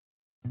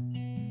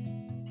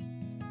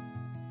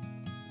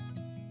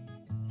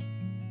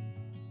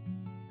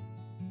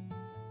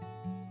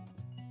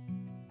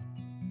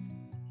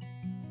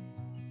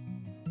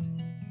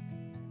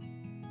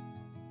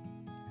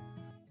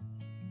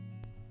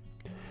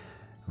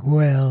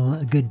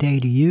Well, good day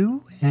to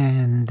you,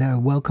 and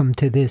welcome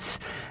to this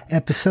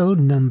episode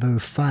number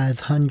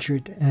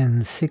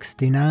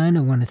 569. I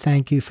want to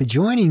thank you for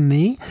joining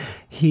me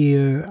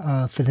here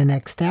for the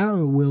next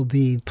hour. We'll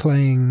be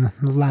playing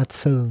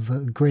lots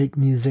of great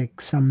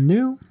music, some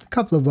new, a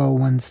couple of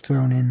old ones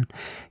thrown in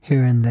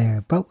here and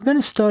there. But we're going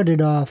to start it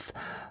off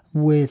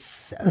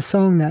with a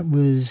song that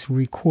was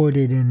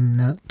recorded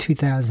in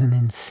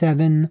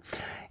 2007,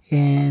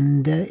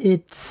 and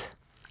it's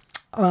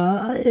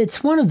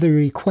one of the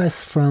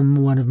requests from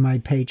one of my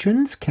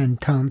patrons, Ken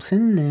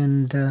Thompson,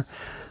 and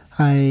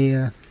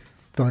I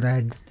thought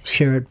I'd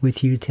share it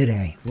with you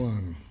today.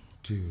 1,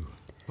 2,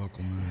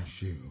 buckle my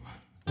shoe.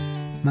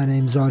 My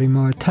name's Audie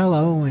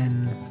Martello,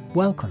 and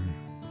welcome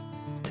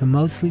to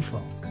Mostly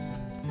Folk.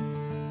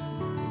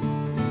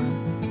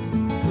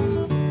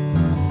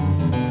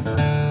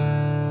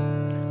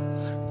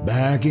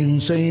 Back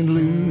in St.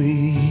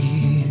 Louis,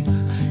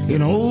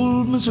 in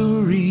old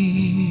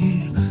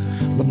Missouri,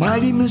 the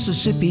mighty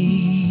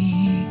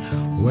Mississippi,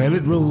 well,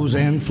 it rose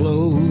and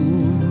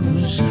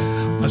flows.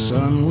 My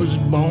son was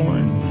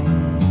born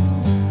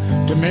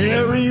to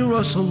Mary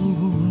Russell,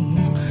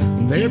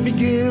 and there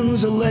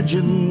begins a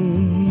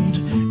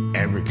legend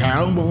every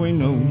cowboy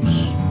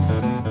knows.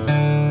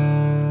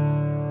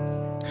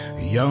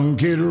 Young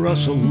Kid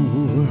Russell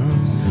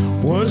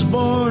was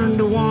born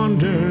to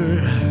wander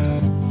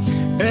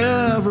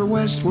ever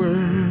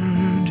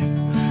westward.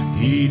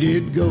 He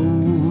did go,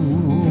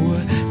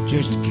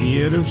 just a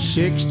kid of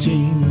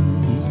 16,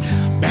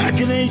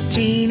 back in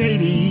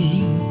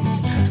 1880,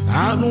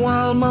 out in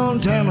wild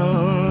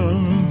Montana,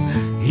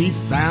 he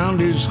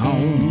found his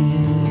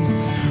home.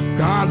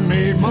 God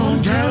made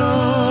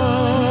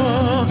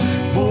Montana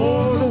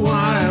for the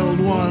wild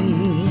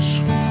ones,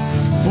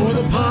 for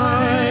the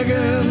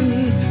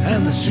Piegan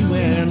and the Sioux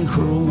and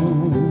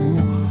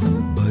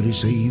Crow, but he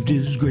saved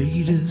his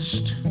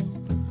greatest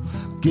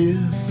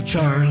gift for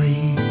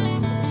Charlie.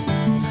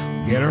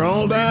 Get her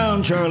all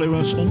down, Charlie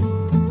Russell,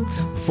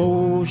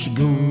 before she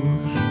goes.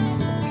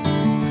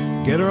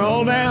 Get her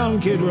all down,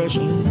 Kid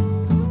Russell,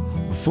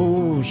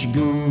 before she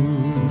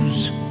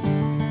goes.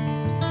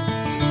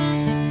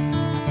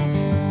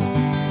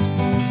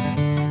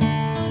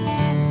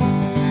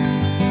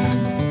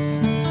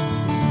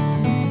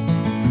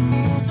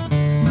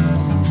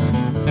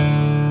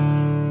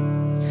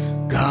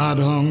 God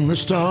hung the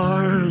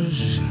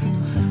stars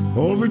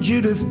over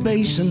Judith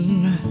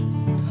Basin.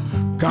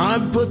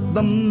 God put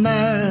the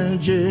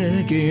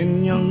magic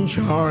in young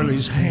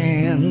Charlie's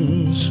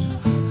hands,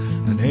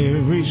 and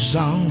every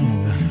song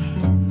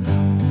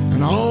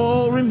and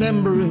all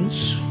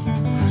remembrance,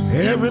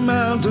 every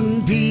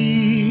mountain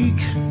peak,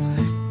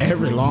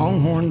 every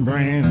longhorn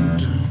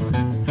brand,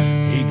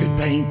 he could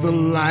paint the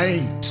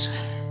light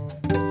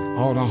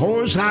on a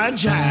horsehide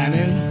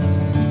shining,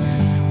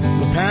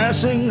 the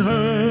passing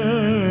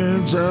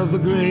herds of the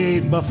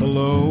great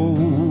buffalo,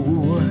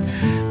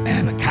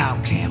 and the cow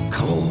camp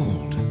cold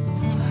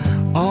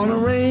on a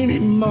rainy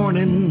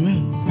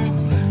morning,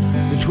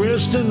 the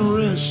twist and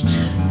wrist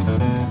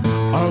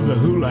of the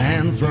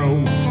hula-hand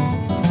throw.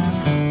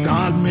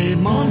 God made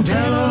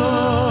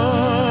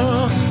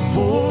Montana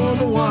for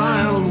the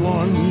wild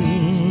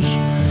ones,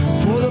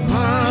 for the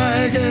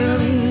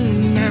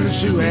Piegan and the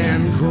Sioux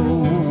and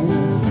Crow,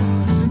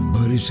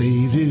 but he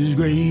saved his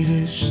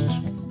greatest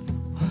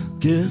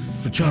gift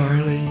for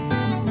Charlie.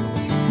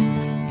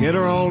 Get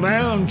her all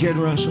down, Kid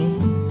Russell,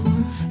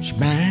 she's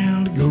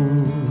bound to go.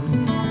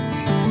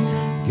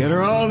 Get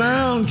her all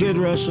down, Kid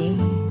Russell,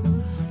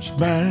 she's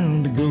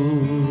bound to go.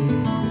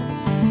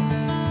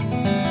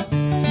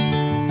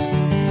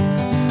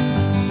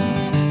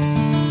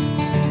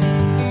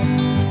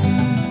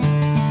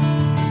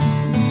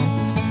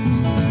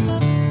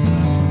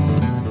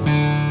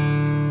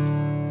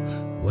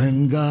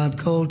 When God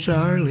called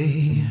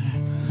Charlie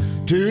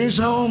to his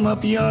home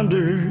up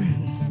yonder,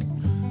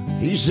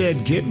 he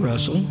said, Kid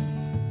Russell,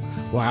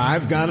 why,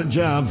 I've got a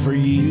job for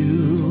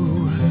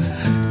you.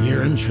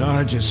 You're in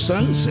charge of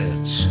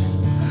sunsets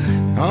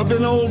up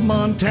in old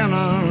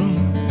Montana,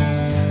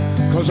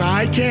 'cause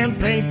I can't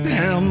paint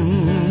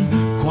them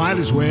quite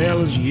as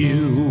well as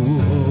you.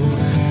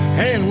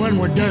 Hey, and when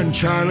we're done,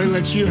 Charlie,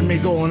 let's you and me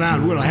going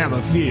out, we'll have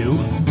a few.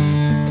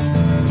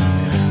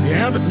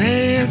 Yeah, but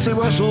Nancy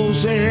Russell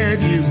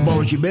said, you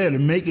boys, you better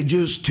make it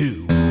just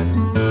two.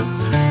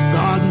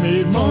 God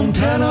made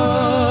Montana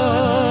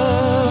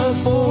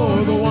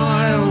for the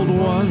wild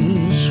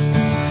ones,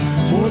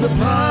 for the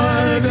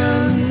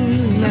Piegan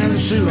and the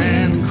Sioux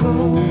and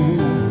Crow,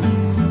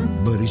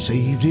 but he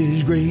saved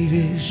his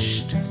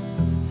greatest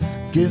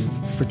gift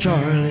for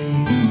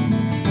Charlie.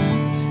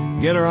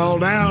 Get her all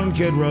down,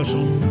 Kid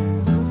Russell,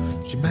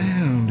 she's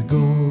bound to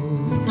go.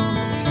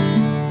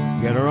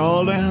 Get her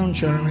all down,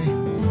 Charlie,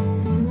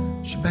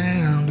 she's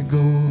bound to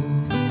go.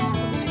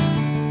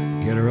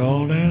 Get her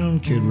all down,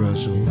 Kid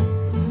Russell,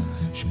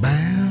 she's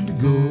bound to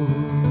go.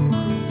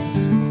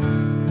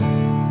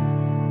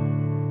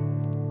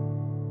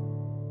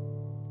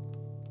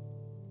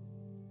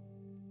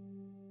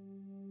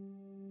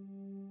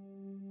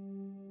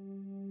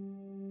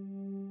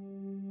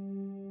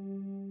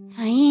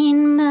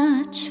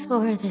 much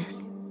for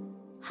this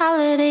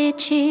holiday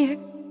cheer.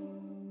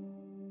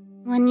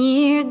 1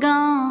 year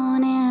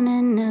gone and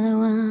another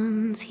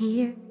one's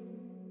here.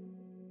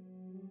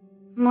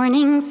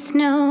 Morning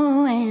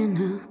snow and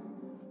a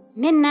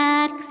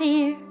midnight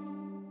clear.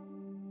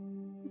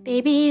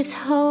 Baby's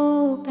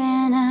hope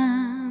and a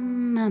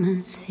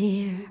mama's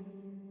fear.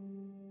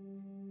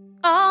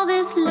 All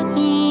this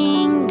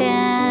looking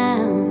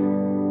down,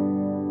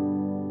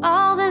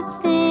 all the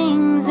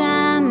things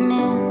I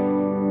miss,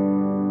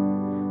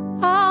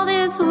 all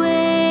this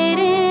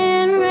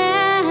waiting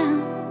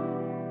around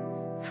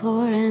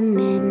for a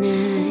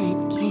midnight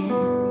kiss.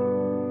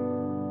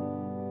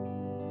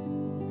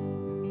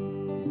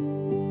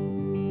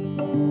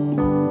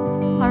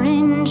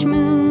 Orange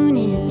moon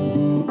is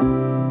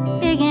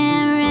big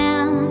and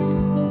round,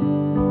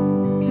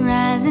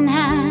 rising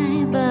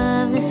high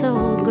above this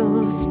old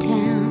ghost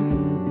town.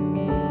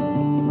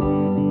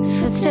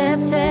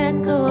 Footsteps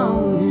echo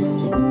on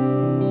this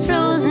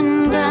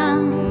frozen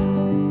ground.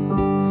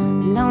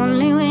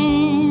 Lonely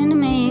wind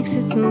makes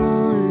its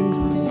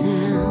mournful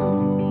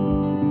sound.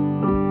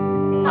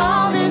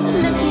 All this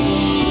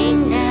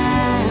looking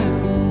down,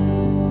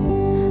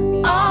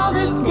 all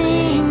the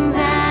things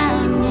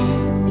I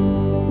miss,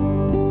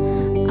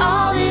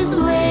 all this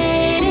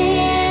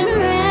waiting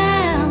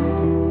around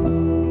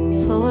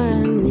for a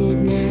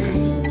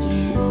midnight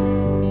kiss.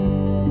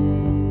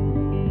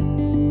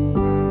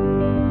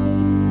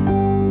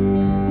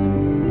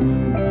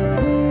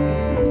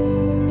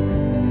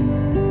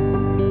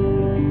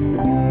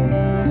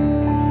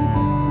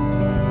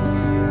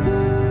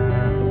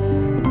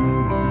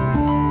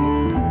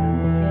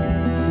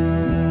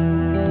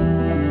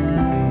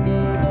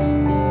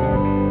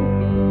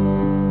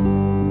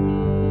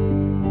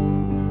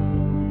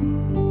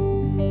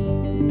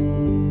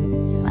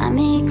 So I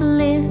make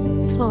lists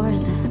for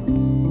the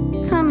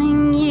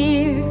coming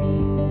year,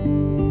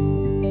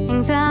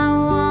 things I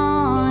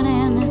want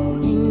and the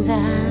things I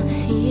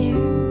fear.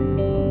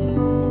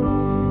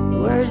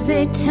 Words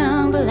they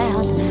tumble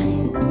out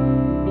like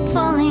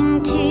falling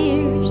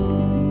tears,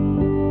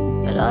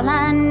 but all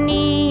I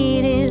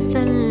need is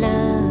the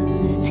love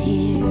that's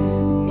here.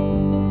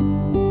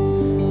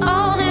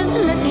 All this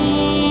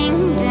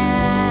looking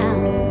down,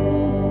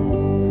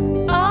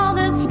 all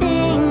the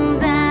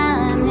things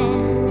I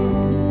miss,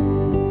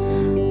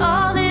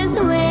 all this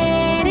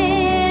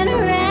waiting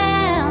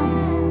around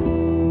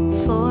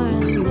for a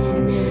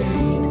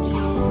midnight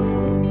kiss.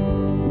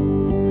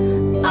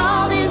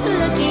 All this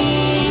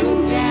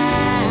looking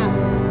down,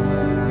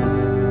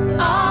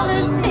 all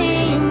the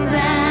things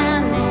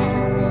I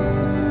miss,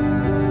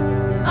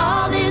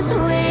 all this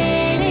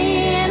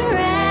waiting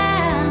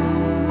around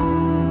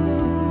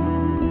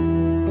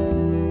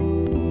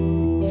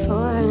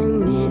for a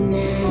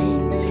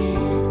midnight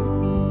kiss.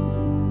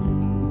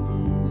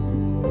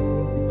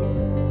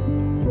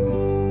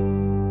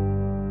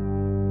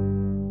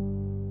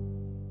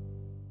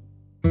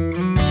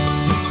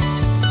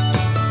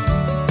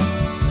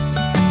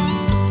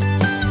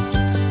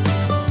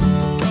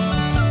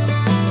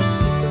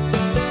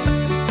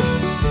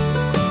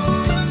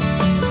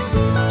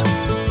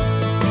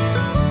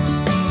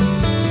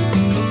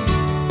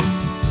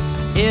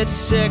 It's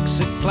 6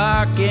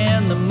 o'clock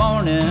in the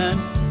morning.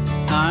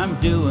 I'm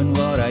doing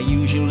what I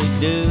usually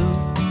do.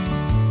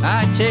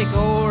 I take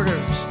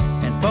orders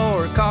and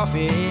pour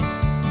coffee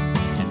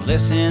and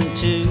listen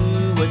to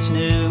what's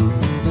new.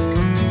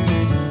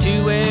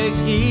 2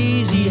 eggs,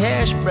 easy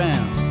hash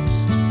browns.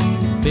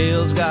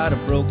 Bill's got a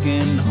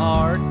broken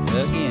heart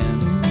again.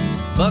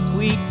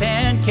 Buckwheat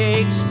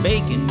pancakes,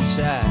 bacon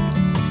side.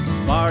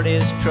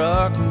 Marty's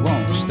truck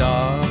won't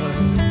start.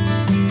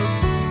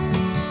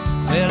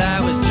 Well, I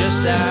was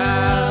just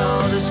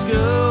out of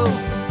school,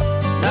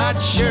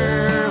 not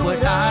sure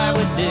what I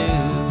would do.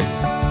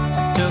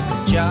 Took a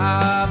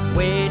job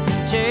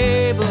waiting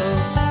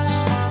tables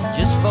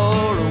just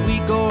for a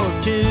week or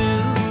two.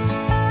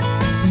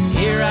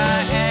 Here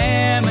I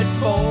am at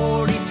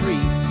 43,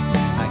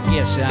 I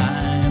guess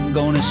I'm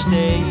gonna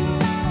stay.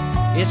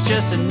 It's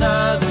just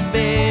another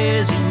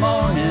busy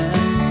morning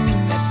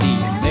at the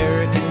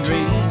American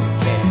Dream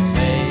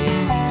Cafe.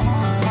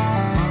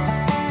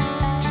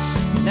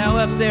 Now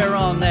up there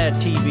on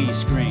that TV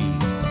screen,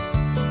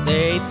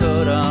 they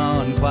put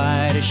on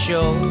quite a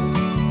show.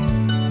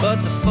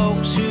 But the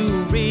folks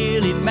who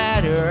really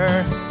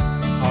matter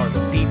are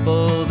the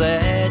people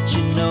that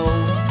you know.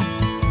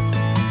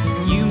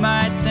 You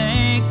might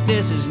think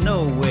this is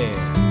nowhere,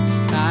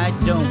 I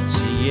don't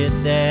see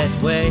it that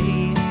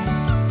way.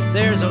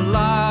 There's a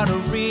lot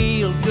of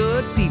real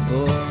good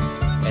people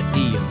at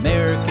the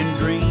American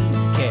Dream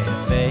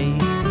Cafe.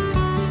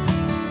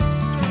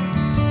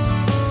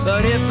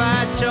 But if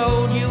I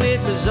told you it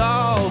was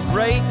all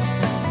great,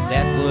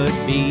 that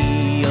would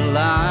be a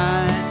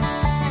lie.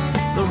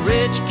 The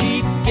rich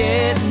keep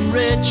getting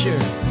richer,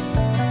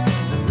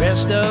 the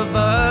rest of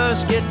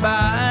us get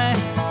by.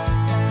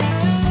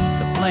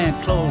 The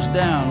plant closed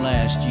down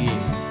last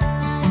year,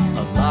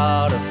 a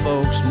lot of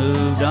folks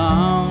moved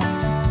on.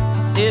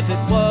 If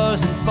it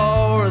wasn't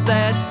for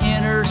that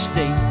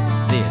interstate,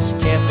 this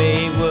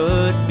cafe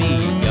would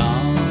be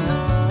gone.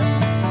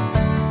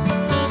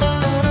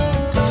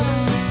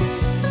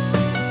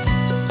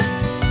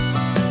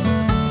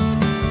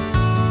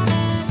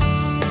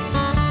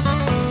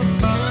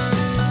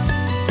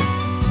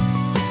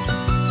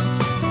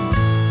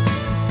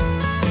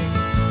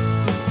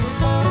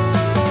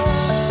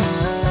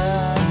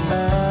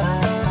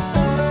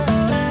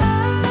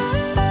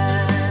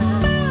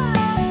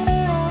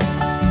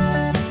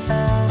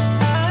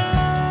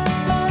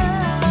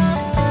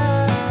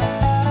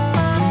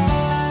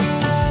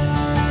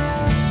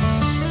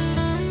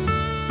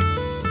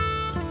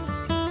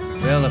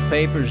 Well, the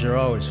papers are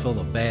always full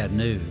of bad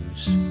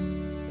news.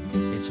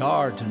 It's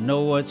hard to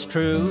know what's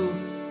true.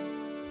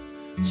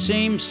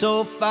 Seems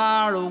so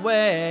far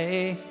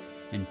away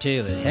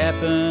until it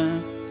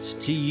happens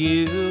to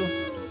you.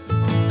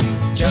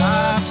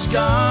 Jobs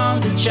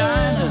gone to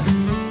China.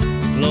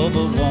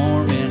 Global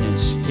warming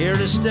is here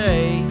to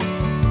stay.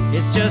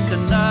 It's just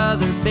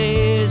another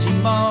busy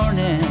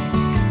morning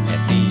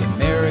at the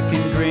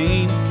American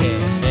Dream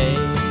Cafe.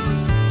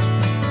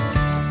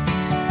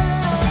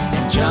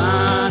 And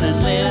John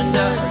and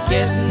Linda are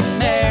getting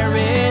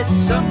married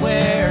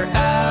somewhere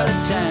out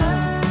of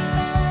town.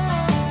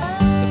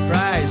 The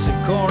price of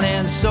corn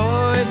and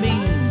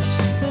soybeans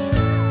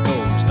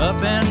goes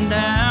up and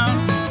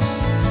down.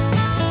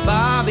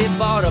 Bobby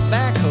bought a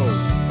backhoe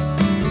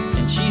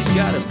and she's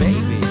got a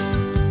baby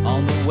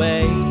on the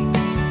way.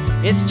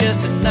 It's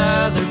just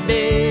another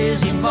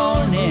busy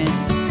morning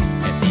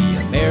at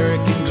the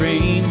American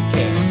Dream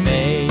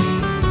Cafe.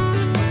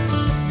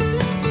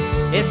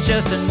 It's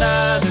just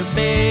another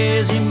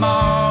busy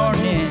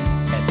morning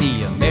at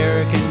the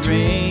American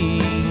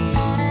Dream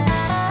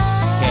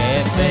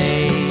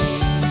Cafe.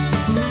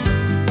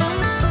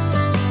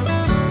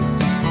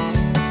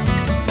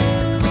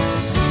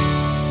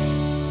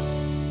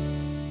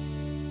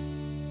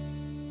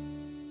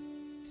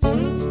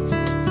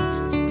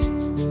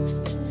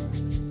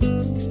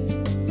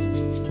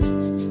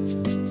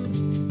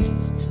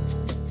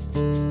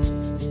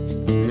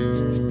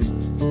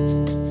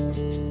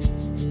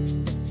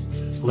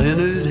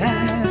 Leonard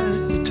had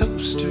a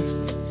toaster,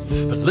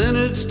 but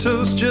Leonard's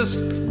toast just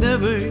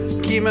never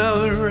came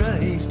out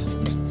right.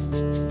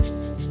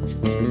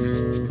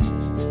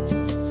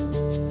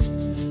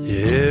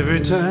 Every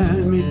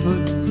time he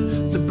put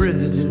the bread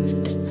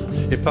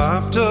in, it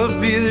popped up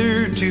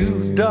either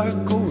too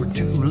dark or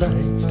too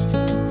light.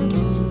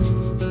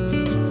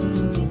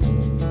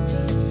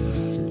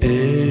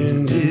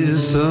 And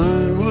his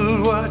son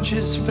would watch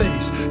his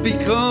face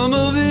become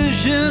a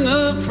vision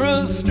of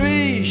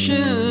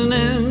frustration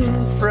and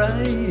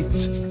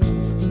fright.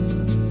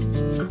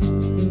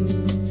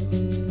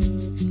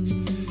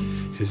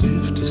 As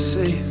if to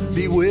say,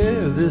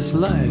 beware this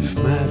life,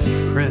 my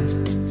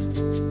friend.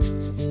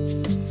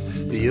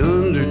 The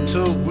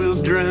undertow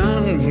will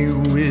drown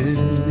you in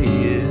the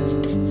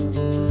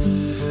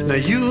end. Now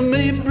you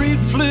may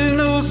briefly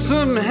know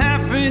some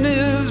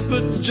happiness,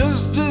 but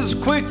just as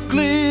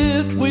quickly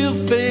it will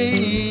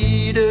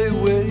fade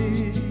away.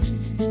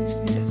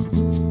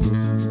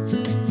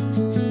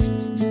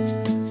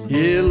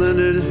 Yeah,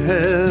 Leonard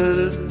had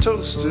a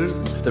toaster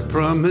that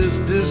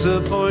promised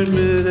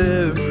disappointment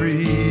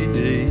every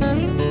day.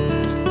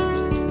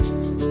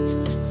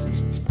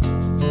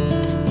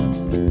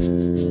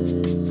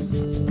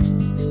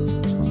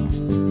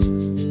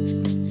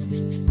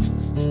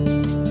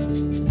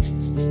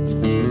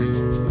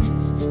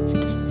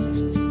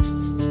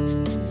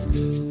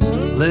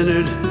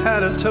 Leonard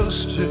had a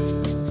toaster,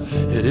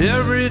 and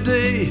every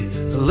day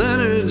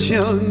Leonard's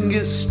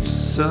youngest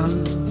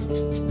son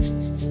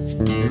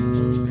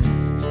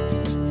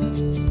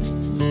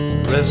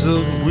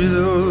wrestled with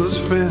those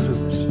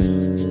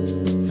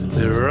phantoms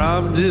that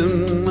robbed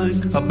him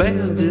like a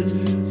bandit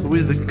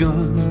with a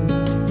gun.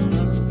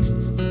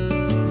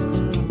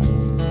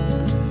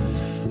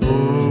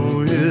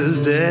 Oh, his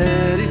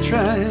daddy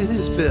tried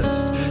his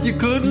best. You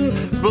couldn't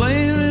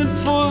blame him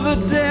for the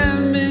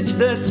damage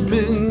that's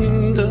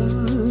been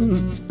done.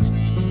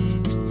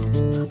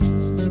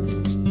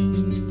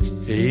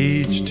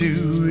 Age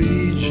to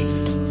age,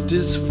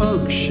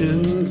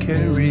 dysfunction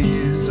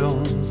carries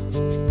on,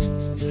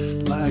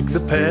 like the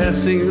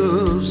passing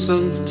of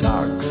some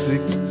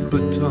toxic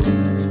baton.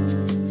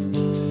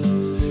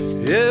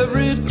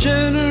 Every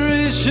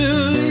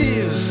generation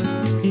leaves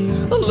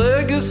a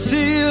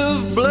legacy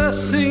of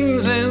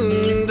blessings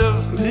and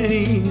of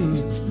pain.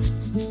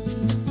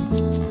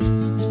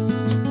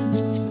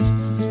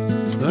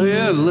 Oh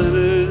yeah,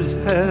 Leonard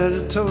had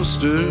a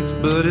toaster,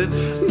 but it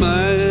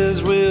might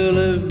as well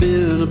have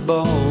been a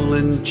ball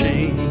and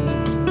chain.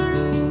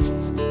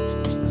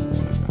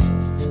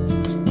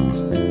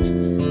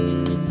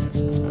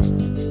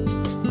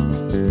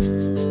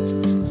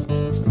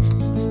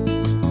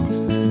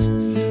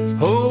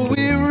 Oh,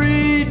 we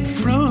read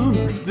from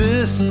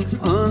this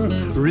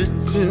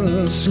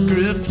unwritten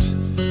script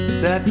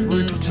that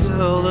would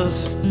tell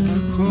us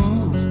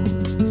who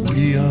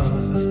we are.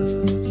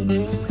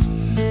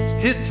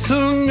 It's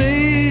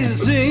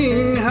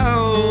amazing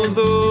how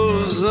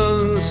those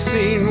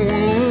unseen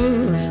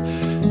wounds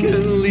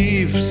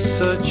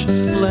such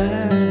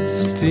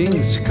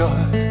lasting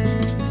scars.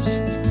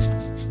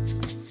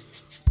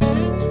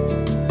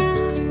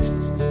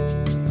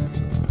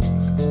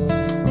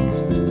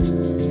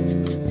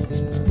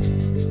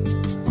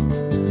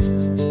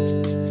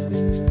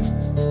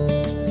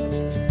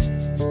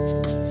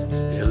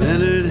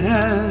 Leonard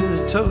had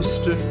a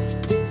toaster.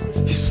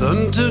 His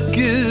son took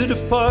it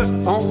apart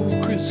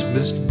on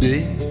Christmas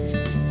Day.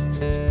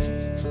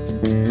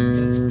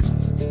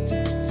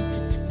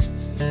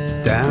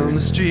 Down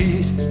the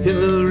street in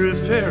the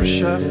repair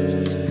shop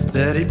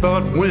that he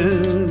bought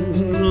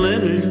when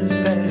Leonard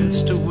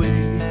passed away.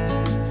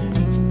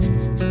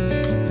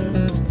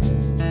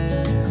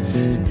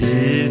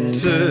 It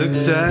took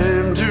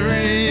time to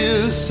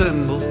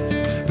reassemble,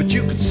 but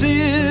you could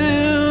see it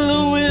in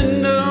the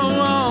window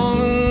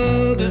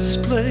on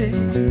display.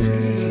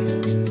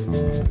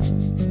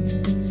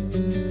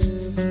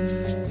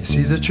 You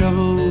see, the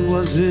trouble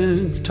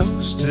wasn't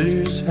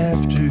toasters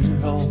after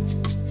all.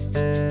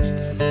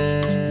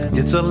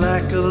 It's a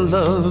lack of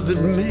love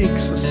that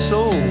makes a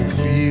soul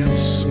feel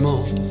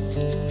small.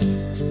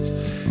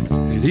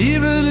 And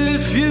even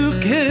if you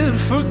can't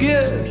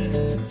forget,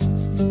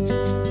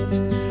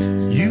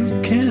 you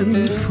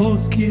can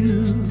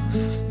forgive.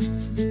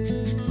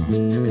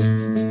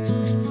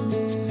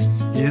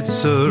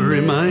 It's a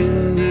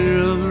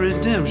reminder of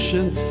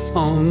redemption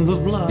on the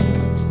block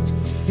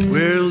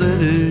where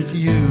Leonard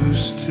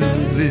used to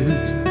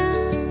live.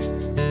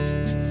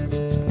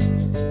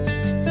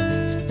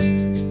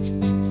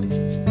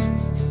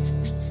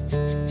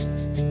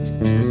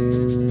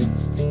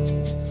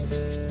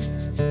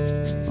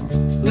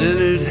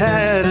 Leonard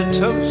had a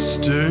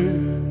toaster.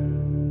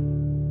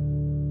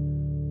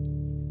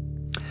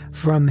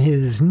 From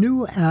his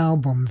new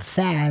album,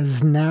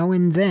 Thaz Now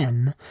and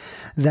Then,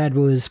 that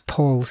was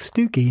Paul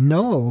Stookey,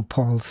 Noel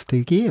Paul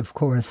Stookey, of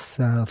course,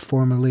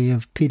 formerly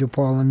of Peter,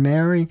 Paul and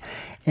Mary,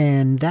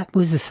 and that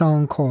was a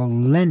song called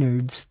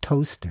Leonard's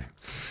Toaster.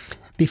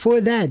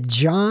 Before that,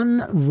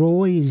 John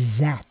Roy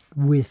Zatt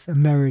with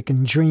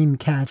American Dream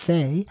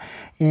Cafe,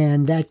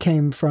 and that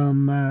came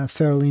from a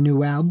fairly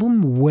new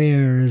album,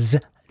 Where's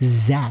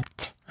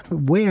Zatt?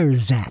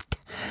 Where's Zatt?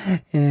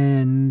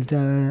 And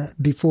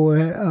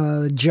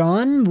before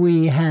John,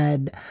 we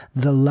had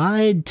The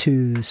Lied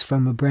To's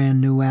from a brand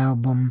new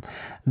album,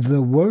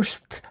 The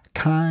Worst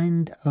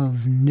Kind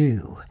of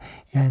New,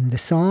 and the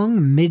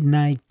song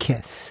Midnight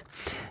Kiss.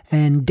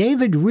 And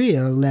David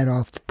Rea led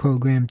off the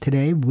program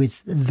today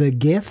with The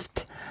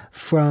Gift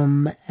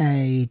from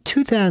a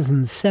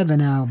 2007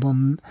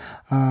 album,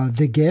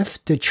 The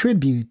Gift, a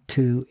tribute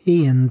to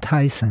Ian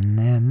Tyson.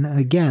 And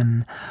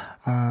again,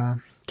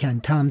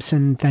 Ken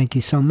Thompson, thank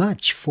you so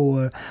much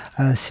for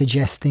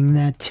suggesting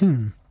that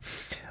tune.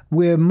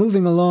 We're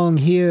moving along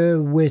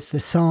here with a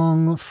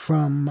song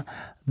from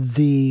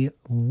the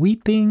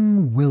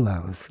Weeping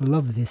Willows.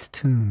 Love this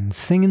tune,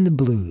 Singing the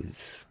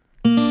Blues.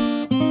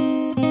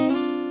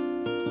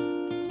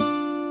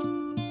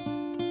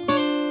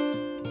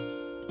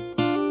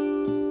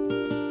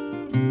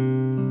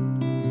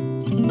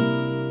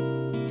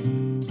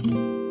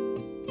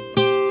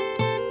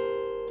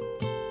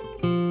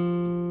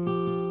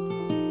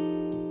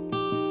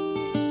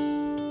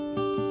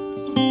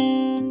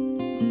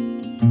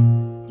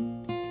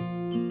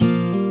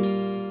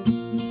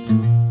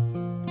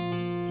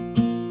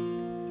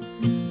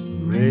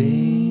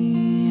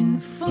 Rain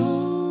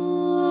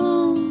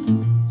falls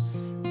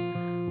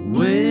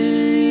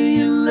where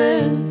you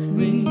left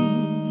me.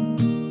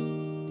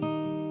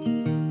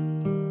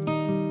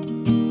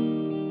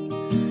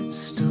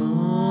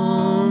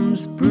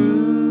 Storms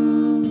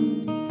brew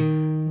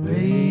where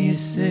you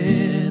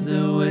said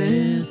the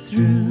way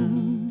through.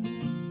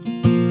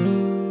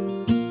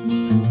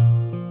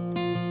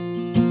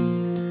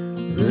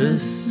 The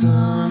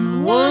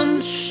sun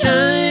once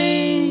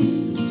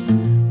shined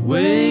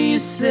where you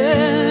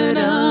said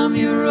I'm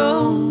your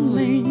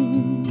only.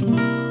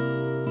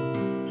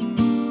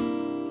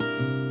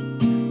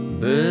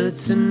 But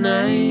tonight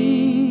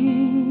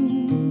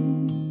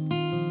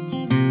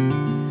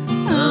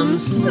I'm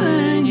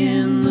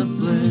singing the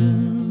blues.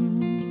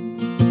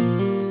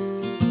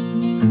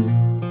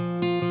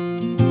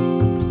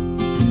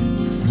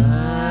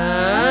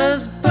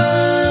 Fires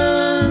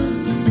burn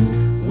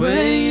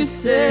where you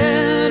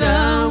said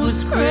I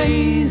was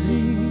crazy.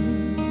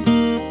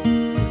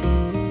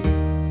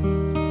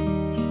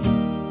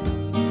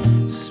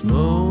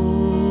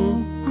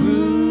 Smoke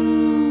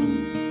grew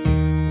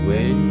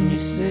when you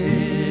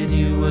said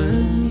you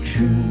weren't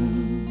true.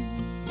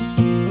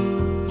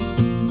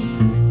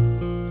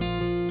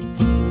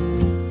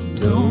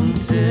 Don't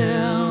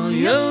tell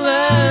your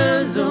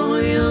lies, oh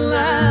your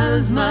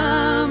lies,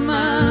 my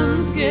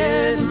mind's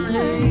getting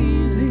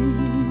hazy.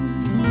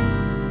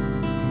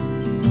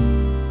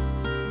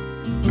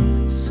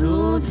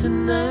 So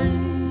tonight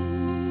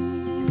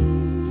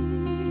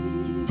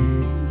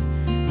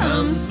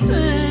I'm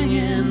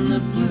singing the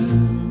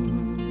blues,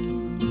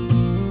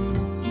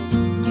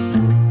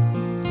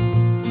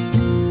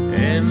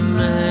 and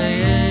my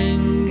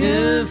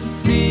anger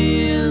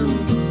feels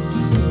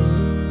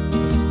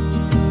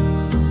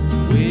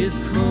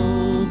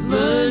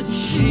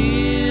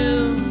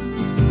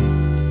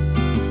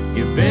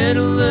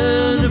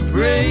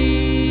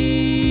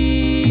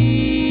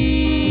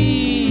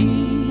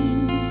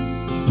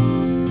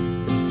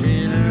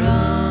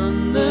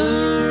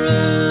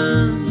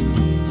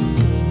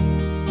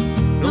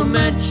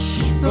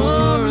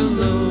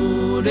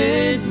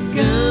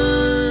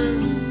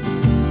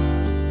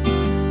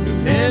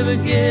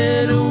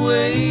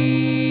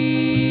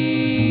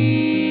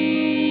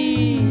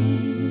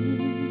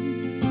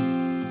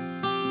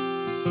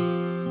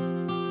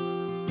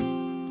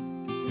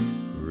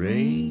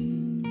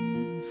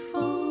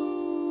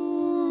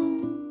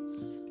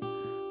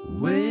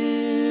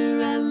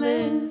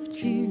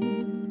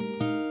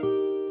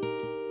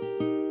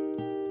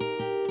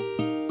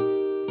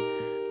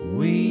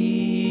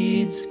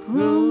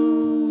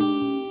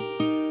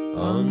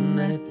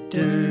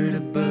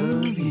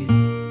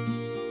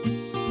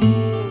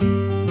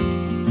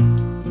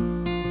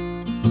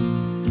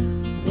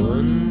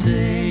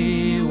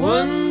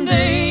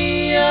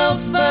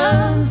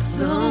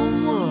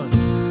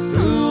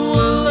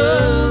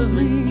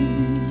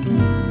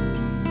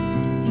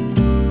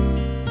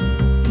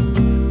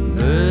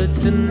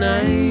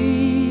tonight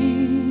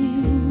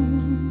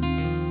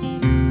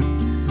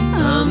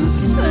I'm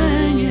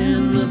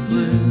singing the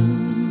blues.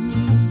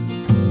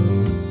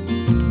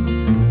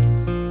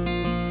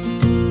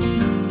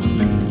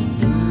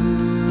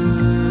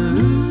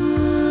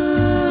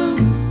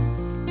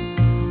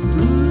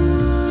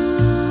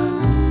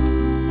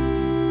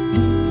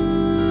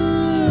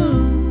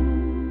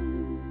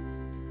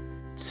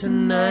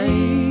 Tonight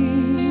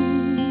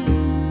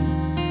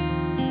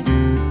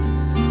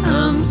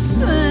I'm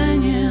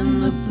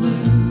singing the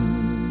blues.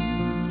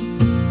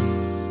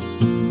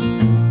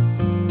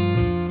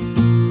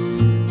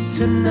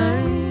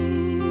 Tonight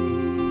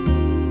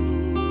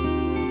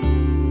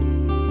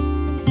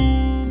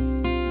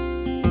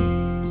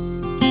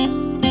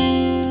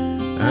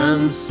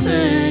I'm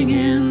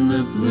singing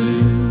the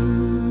blues.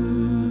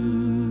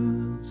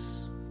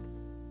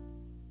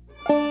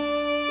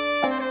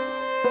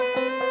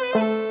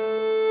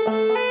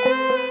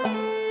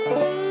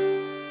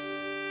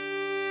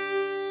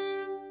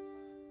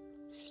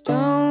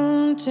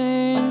 Stone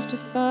turns to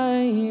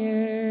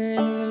fire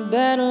and the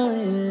battle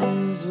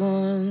is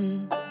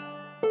won.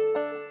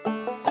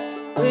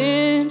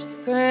 Lips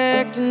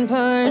cracked and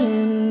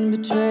parted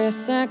betray a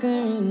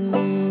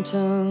saccharine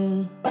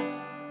tongue.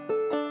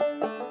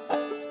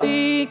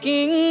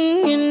 Speaking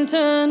in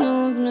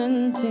tunnels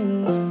meant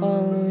to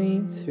follow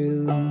you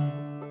through.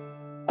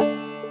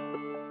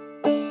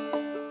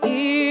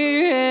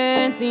 Here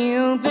at the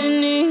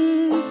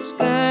opening, the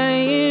sky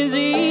is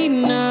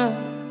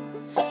enough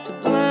to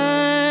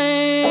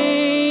blind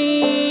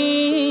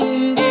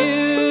you.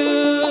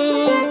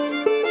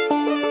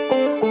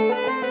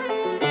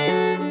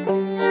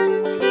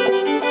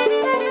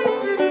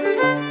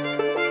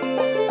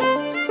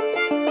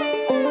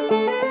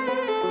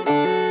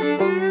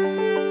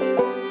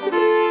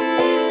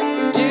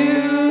 Do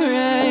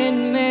right,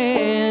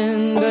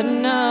 man, but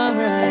not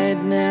right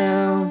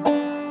now.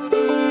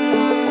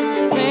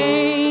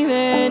 Say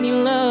that you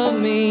love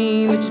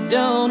me, but you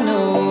don't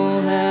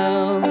know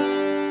how.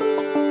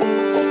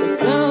 As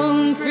though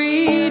I'm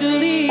free to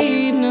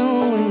leave,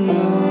 knowing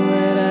all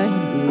that I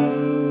do.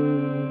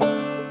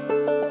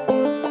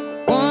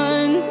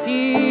 Once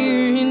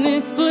here in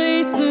this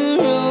place, the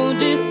road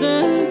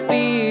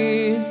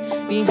disappears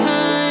behind you.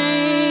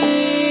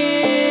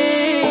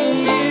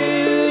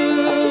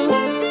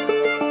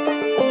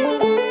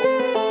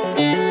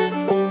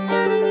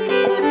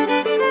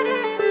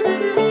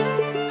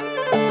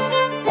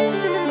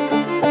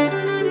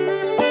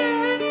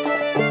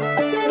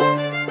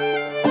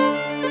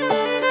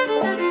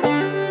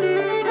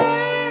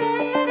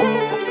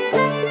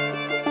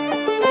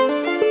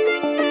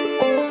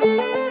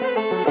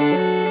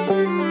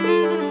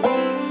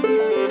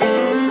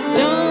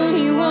 Don't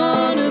you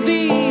wanna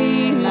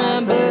be my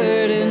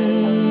burden?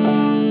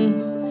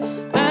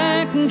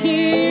 I can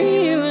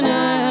carry you and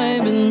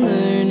I've been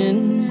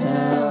learning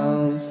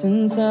how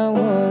since I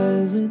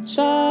was a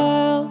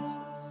child.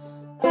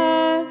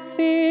 I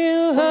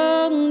feel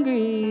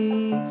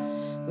hungry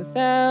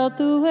without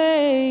the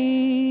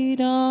weight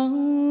on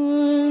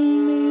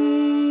me.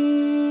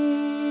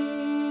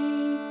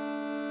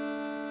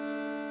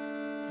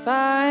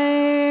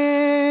 Fire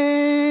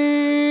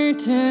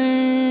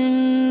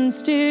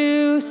turns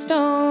to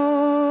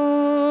stone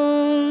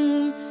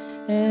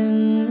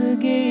and the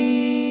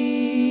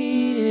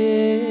gate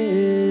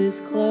is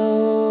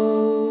closed.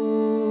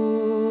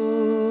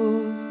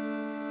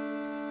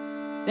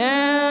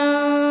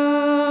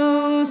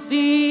 Now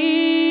seal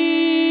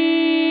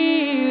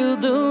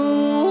the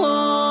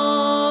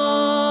wall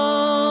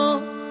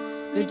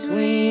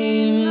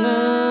between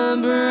the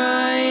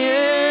briar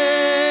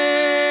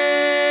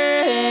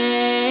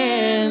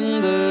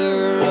and the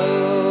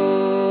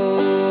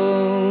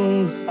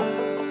rose,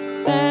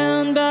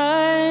 bound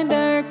by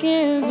dark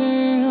river,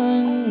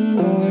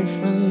 unmoored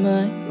from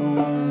my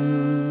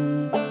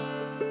own.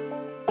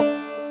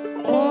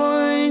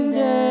 Warned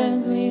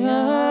as we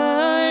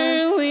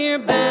are, we're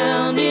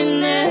bound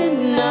in that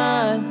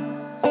knot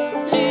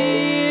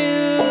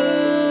till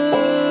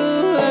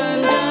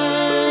undone.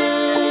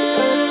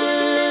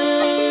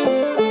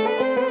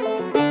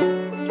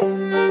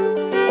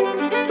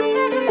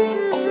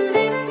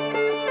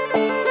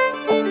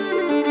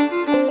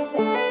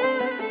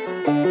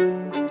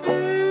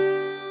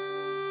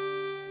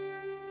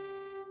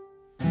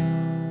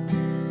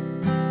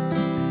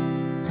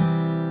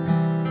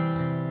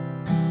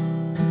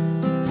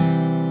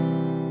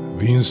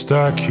 Been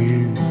stuck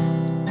here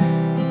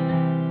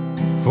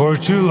for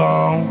too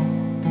long,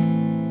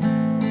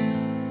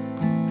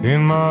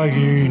 and my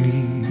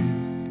journey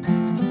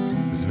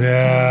is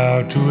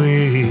about to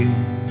end.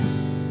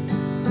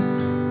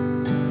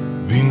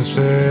 Been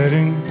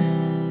sitting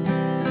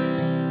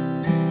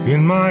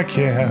in my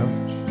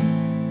couch,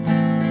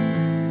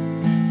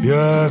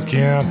 just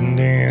counting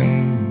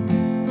down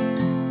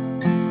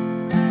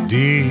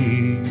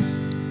days,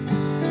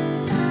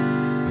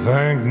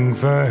 thinking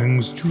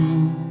things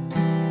true,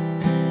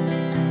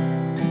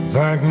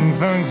 thinking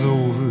things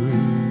over,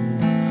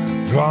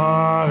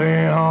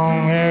 driving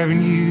on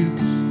avenues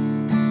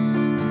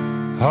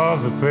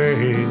of the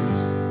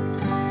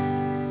past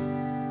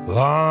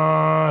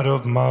light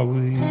up my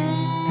way.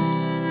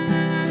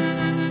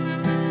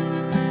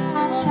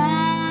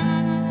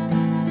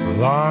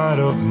 Light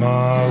up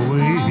my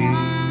way.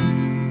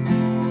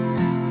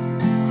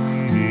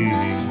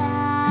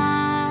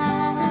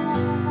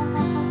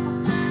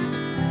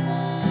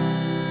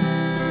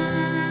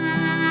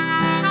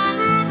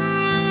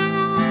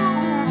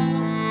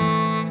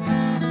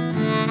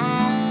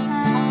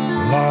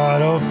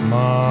 Light up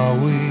my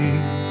way.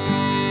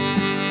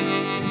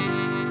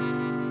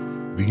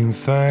 Begin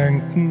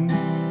thanking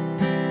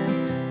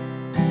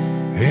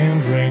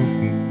and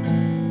drinking,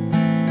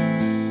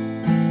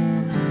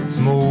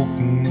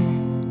 smoking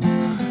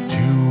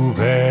 2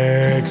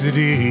 bags a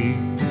day.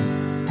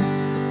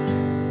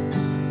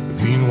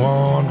 Been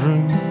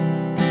wandering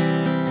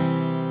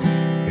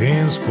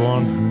and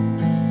squandering,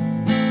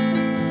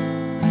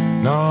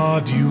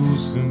 not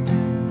using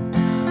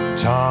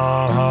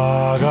time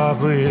I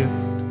got left.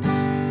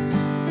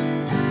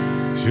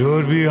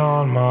 Should be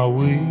on my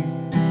way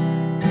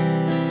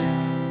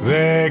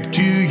back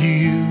to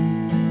you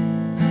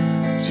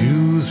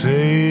to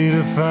say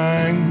the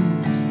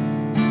things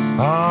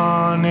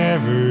I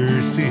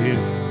never said.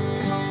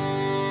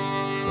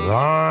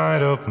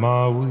 Light up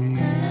my way.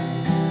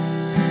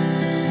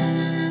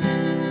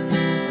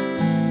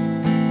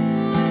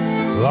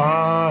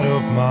 Light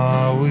up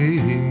my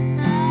way.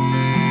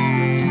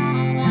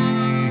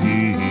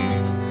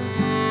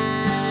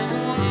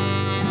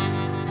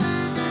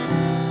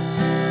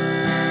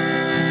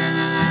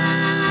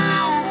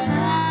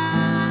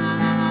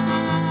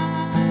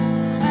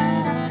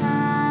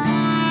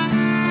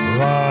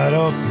 Light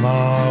up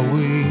my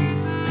way.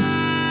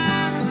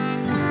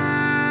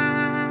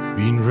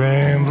 Been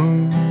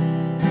rambling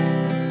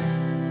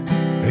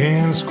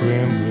and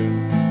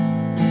scrambling,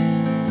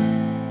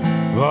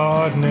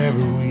 but never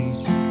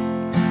reached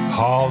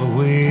all the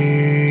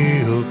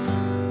way up.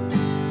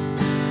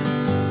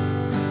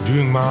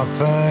 Doing my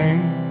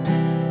thing,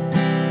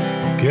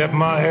 kept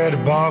my head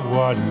above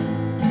water.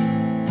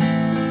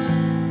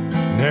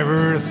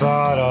 Never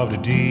thought of the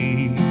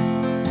day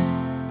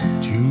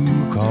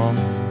to come.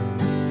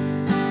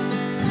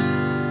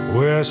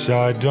 Wish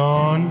I'd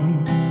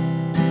done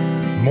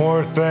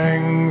more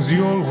things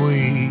your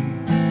way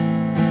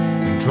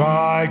and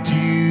tried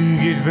to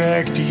get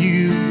back to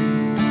you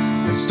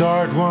and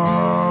start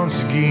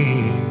once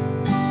again.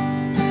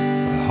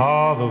 But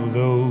all of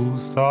those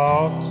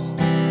thoughts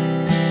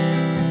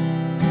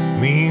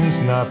means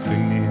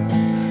nothing now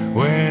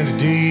when the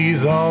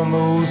day's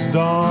almost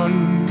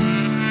done.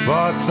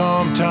 But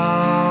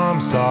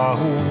sometimes I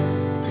hope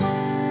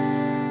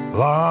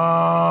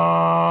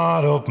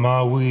light up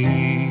my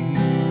way.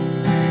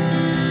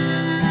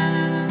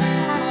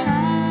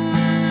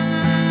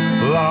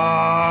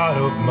 Light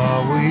up my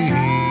way.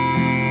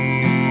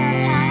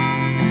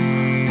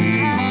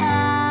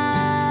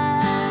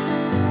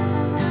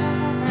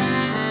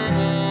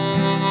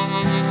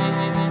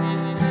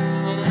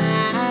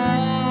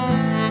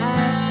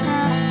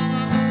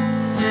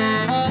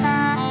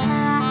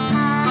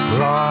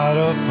 Light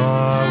up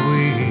my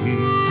way.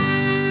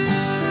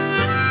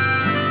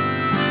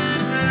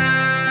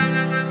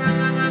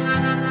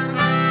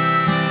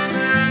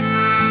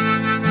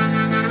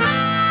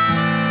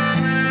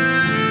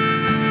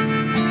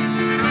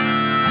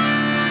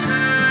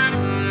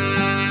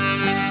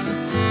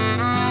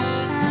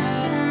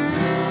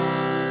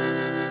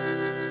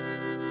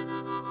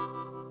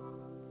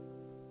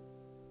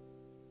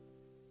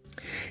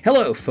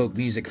 Hello, folk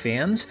music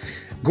fans.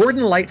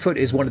 Gordon Lightfoot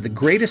is one of the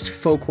greatest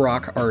folk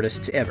rock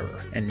artists ever,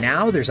 and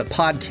now there's a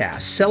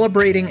podcast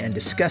celebrating and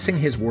discussing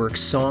his work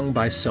song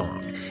by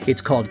song.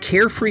 It's called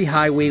Carefree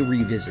Highway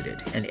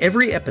Revisited, and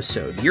every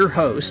episode, your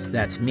host,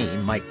 that's me,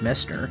 Mike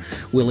Messner,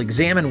 will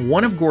examine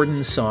one of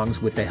Gordon's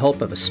songs with the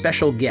help of a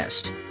special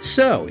guest.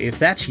 So, if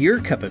that's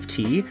your cup of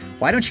tea,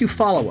 why don't you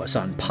follow us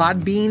on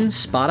Podbean,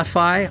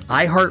 Spotify,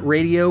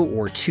 iHeartRadio,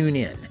 or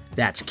TuneIn?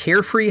 That's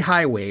Carefree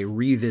Highway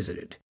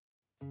Revisited.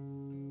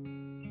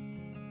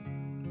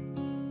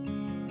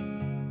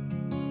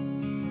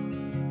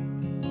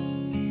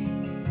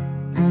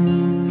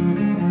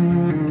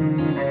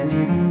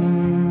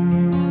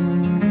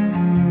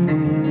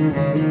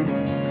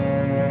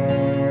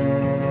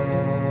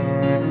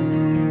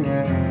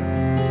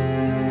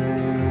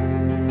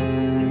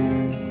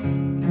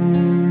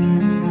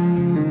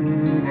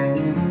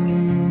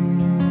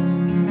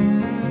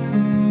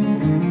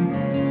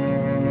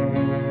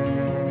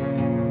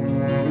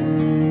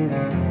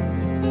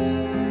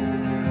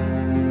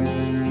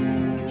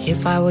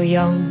 If I were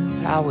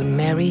young, I would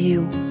marry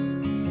you.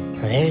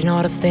 There's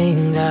not a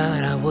thing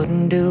that I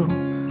wouldn't do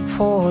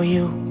for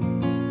you.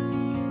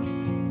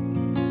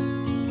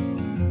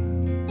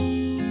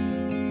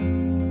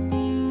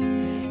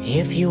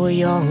 If you were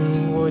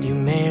young, would you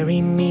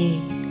marry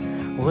me?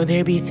 Would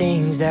there be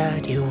things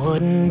that you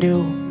wouldn't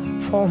do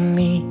for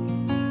me?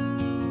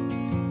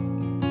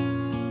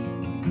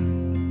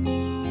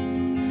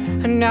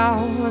 And now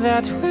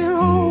that we're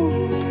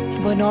old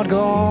but not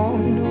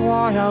gone,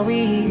 why are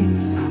we here?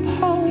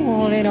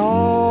 holding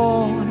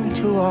on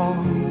to our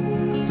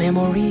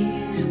memories.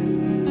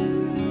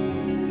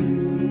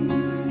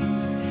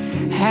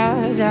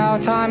 Has our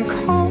time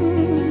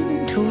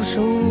come too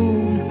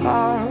soon?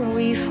 Are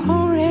we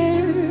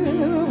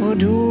forever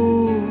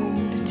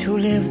doomed to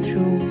live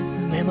through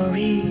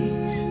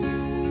memories?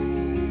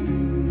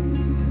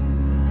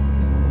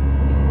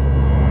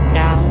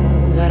 Now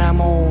that I'm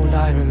old,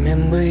 I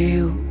remember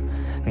you.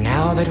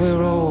 Now that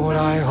we're old,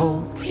 I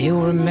hope you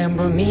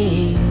remember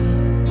me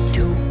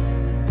too.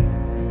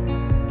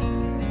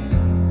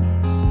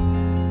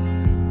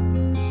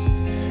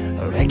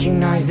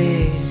 Recognize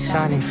this,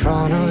 I'm in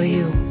front of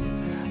you.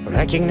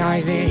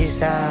 Recognize this,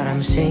 that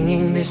I'm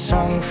singing this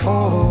song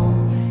for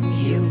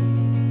you.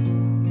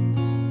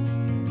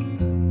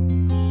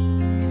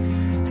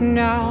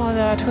 Now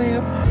that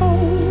we're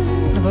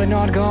old but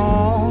not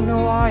gone,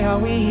 why are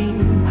we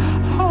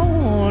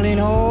holding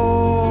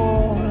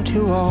on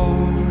to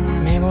our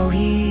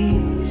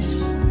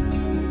memories?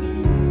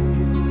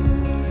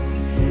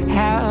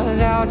 Has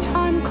our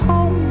time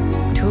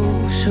come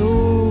too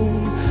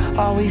soon?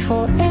 Are we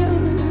forever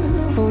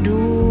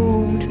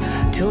doomed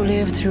to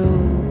live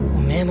through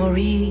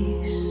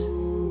memories?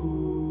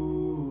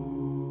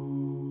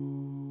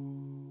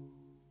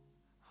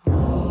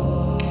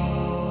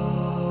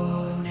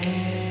 On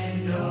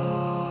and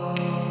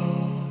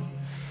on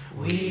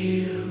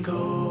we'll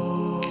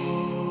go.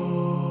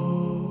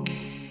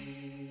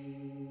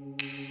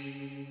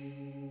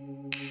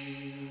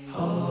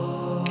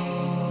 On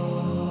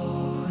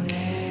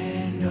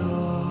and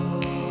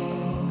on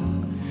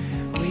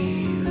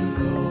we'll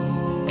go.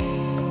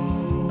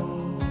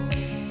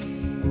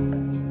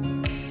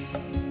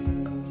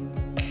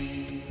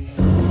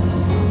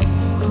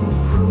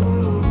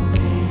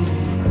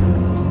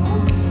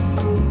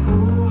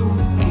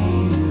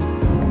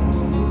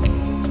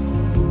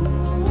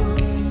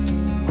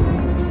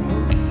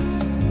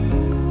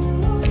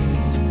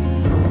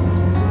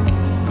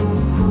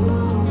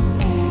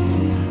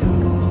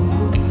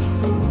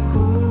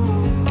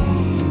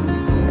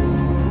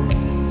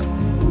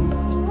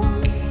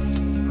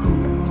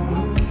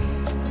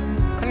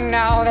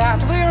 Now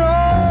that we're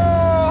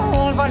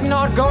old but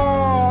not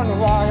gone,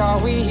 why are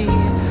we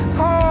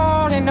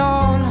holding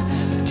on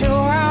to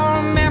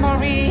our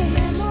memories?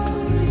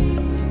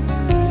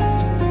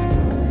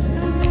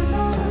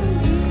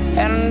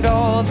 And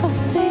all the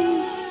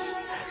things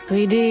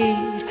we did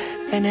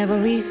and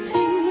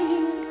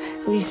everything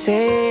we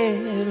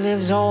said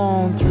lives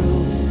on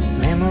through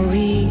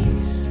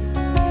memories.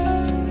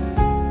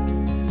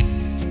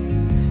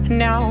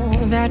 Now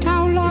that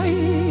our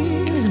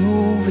lives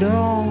moved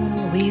on,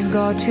 we've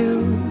got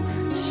to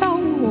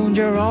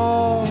soldier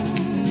on,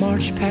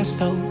 march past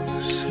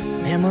those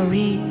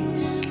memories.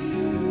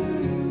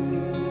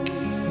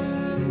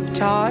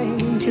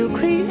 Time to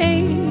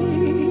create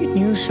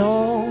new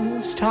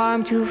songs,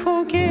 time to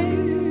forget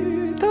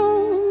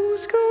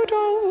those good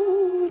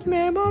old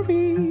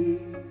memories.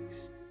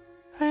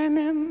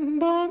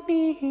 Remember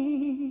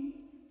me.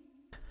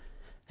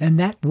 And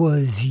that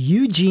was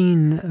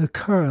Eugene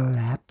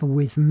Kerlap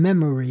with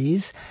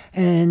Memories.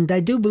 And I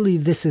do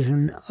believe this is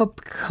an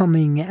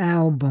upcoming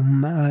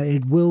album.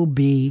 It will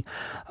be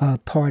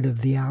part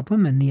of the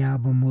album, and the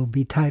album will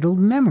be titled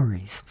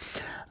Memories.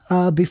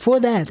 Before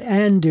that,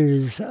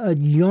 Anders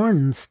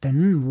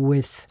Bjornson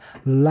with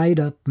Light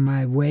Up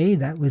My Way.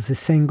 That was a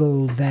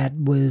single that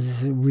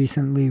was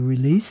recently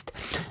released.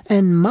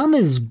 And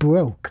Mama's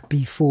Broke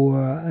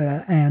before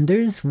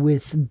Anders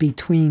with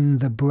Between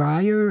the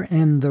Briar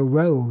and the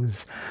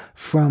Rose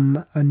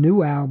from a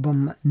new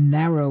album,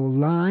 Narrow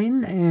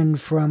Line. And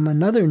from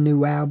another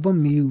new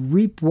album, You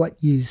Reap What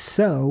You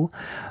Sow,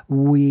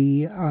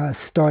 we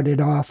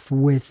started off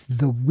with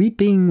The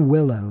Weeping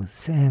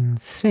Willows and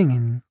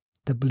Singing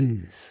the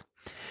Blues.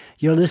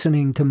 You're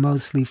listening to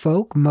Mostly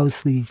Folk,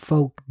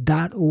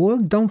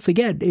 mostlyfolk.org. Don't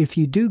forget, if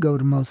you do go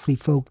to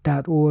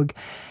mostlyfolk.org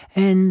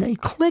and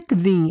click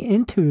the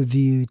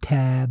interview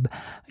tab,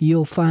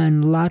 you'll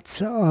find lots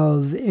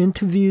of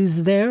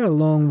interviews there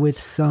along with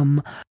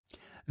some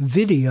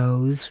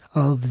videos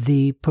of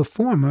the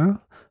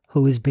performer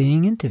who is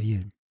being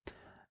interviewed.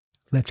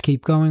 Let's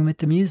keep going with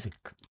the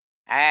music.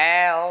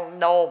 I'll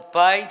no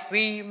bite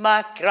with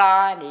my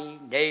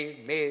granny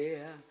named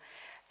Mare.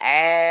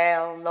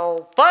 I'll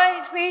no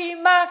bite with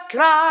my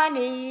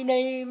granny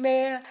named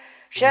Mare.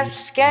 She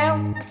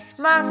scalps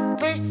my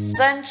fists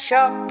and she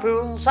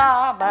prunes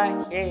all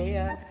my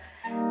hair.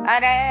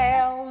 And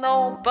I'll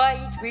no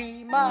bite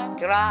with my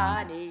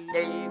granny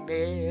named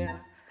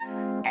Mare.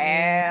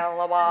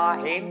 I'll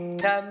walk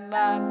into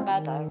my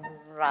mother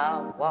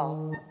I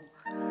won't.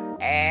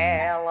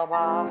 I'll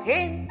walk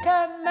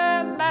into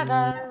my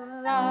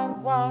mother I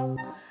won't.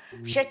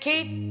 She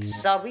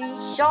keeps a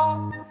wee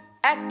shop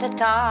at the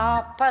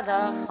top of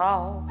the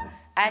hall,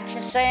 and she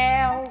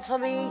sells a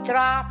wee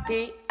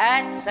drappy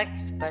at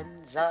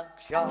 6pence a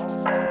shop.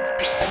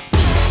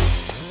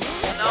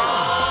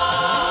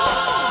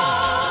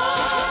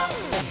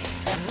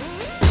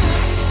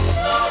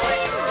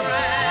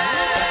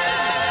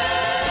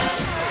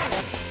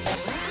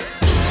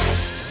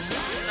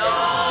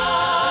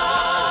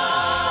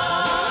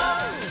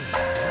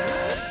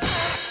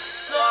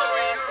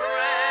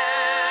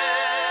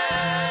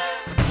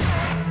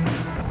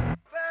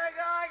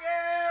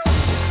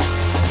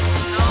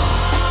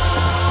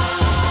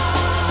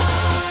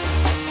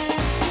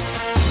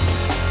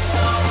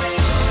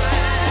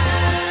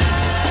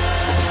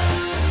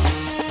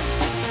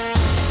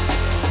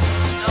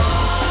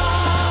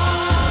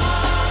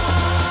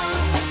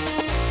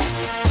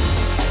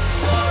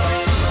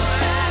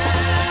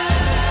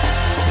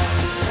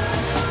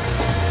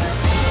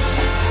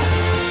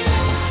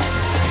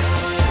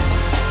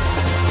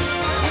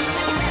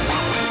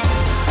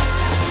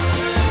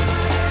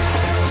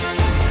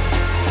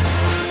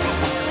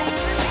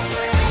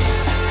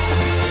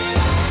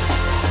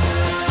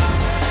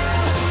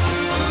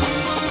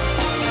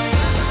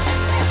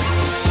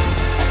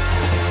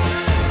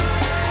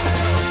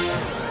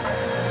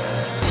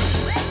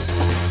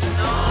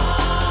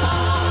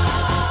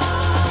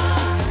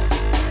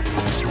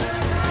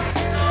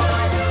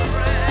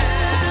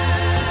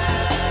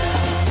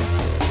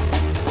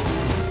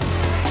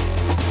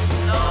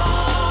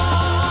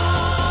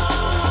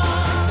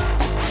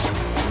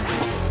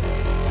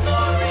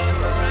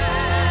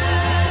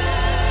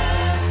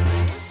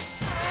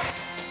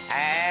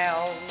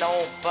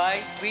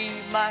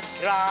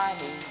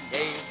 granny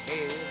named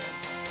Mary.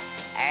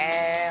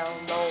 And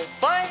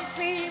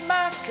nobody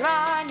my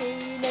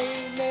granny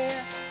named Mary.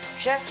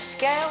 She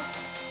scalps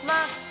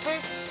my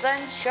fists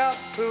and she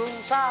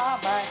pulls on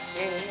my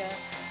hair.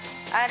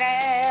 And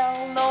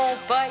I'll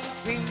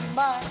nobody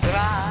my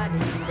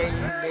granny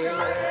named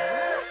Mary.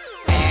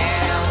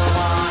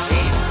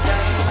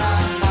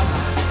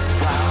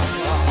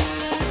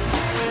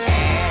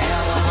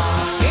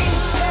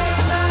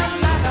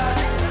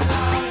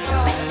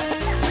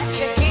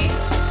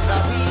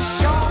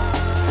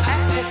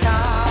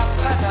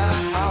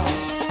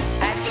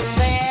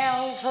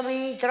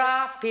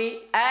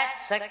 At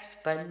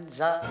sixpence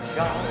a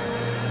shot.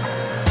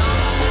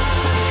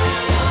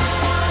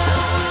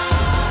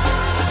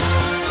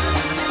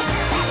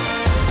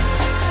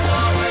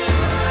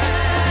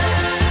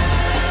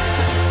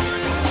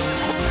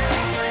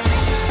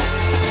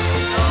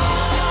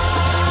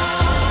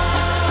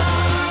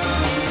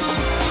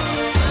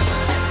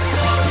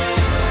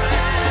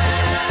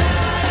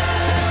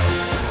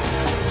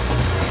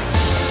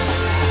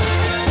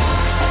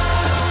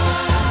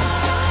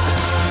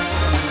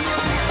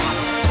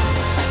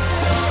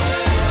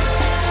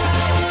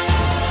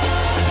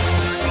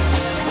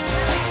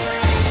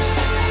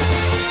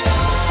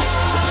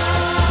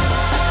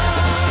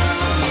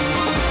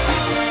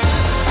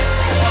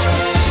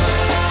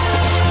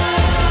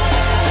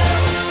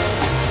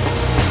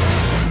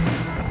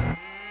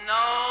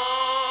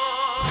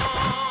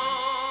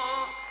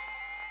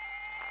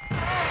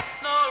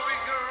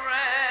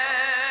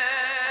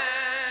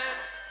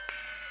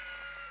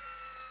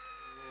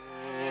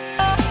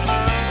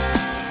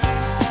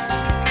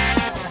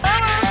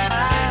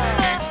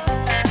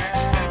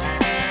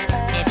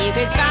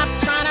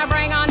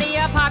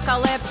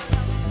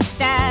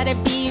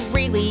 That'd be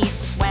really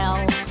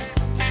swell.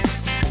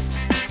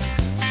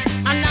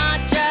 I'm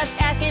not just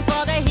asking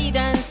for the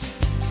heathens.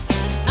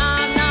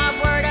 I'm not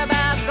worried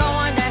about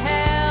going to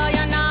hell.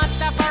 You're not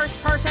the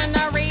first person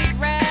to read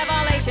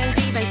Revelations.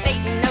 Even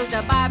Satan knows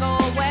the Bible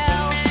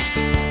well.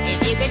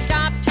 If you could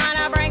stop trying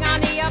to bring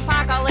on the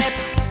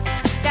apocalypse,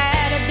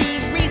 that'd be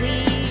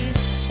really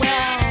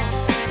swell.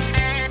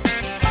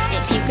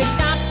 If you could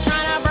stop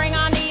trying to bring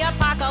on the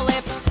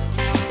apocalypse,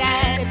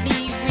 that'd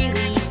be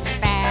really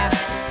fab.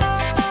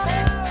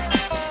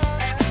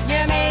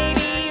 You may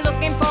be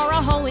looking for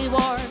a holy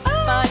war,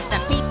 but the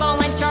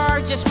people in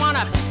charge just want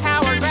a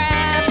power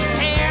grab,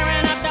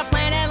 tearing up the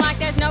planet like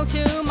there's no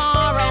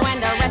tomorrow,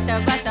 and the rest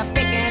of us are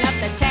picking up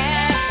the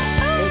tab.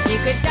 If you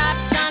could stop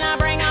trying to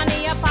bring on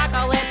the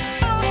apocalypse,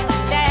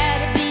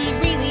 that'd be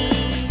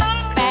really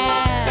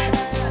fab.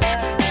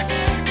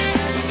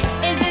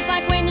 Is this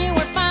like when you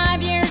were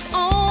 5 years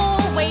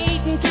old,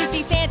 waiting to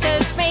see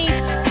Santa's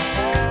face?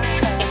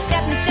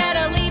 Except instead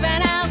of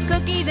leaving out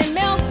cookies and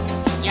milk,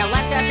 you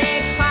left a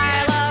big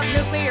pile of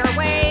nuclear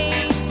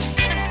waste.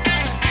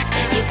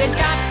 If you could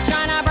stop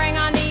trying to bring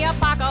on the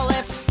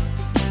apocalypse,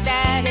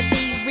 that'd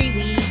be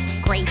really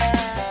great.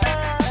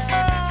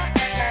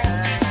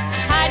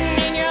 Hiding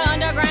in your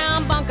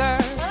underground bunker,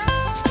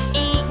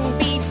 eating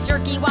beef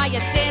jerky while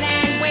you sit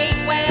and wait.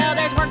 Well,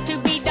 there's work to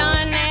be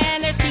done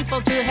and there's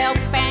people to help,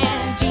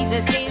 and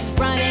Jesus is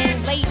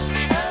running late.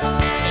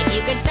 If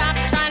you could stop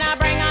trying to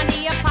bring on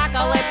the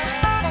apocalypse,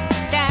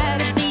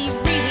 that'd be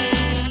really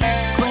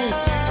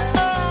great.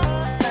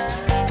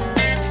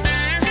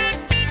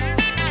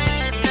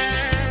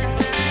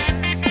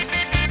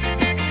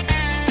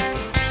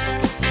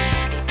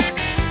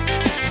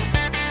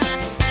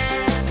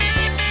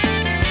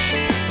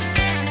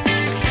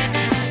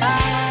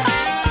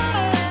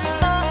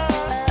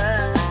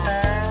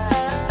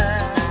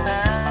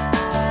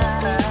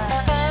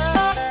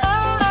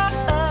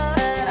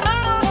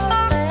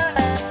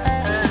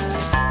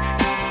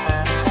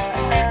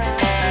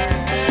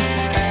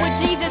 Would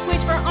Jesus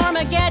wish for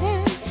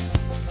Armageddon?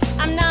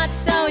 I'm not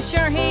so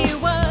sure he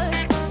would.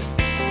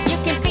 You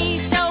can be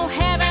so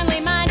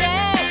heavenly minded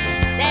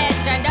that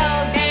you're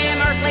no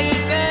damn earthly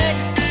good.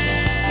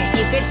 If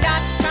you could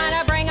stop trying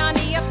to bring on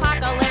the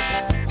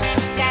apocalypse,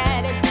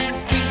 that'd be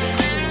really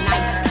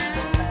nice.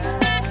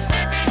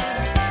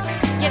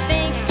 You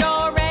think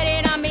you're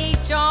ready to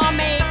meet your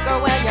maker?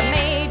 Well, you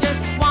may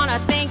just want to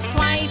think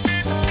twice.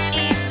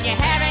 If you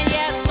haven't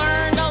yet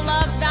learned to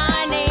love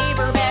thy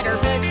neighbor, better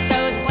put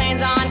those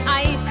plans on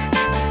ice.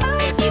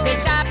 If you could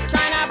stop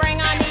trying to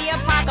bring on the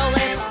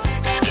apocalypse,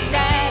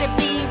 that'd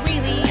be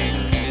really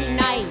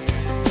nice.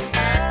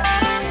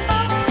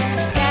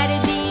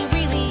 That'd be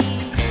really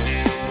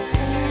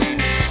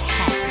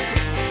fantastic.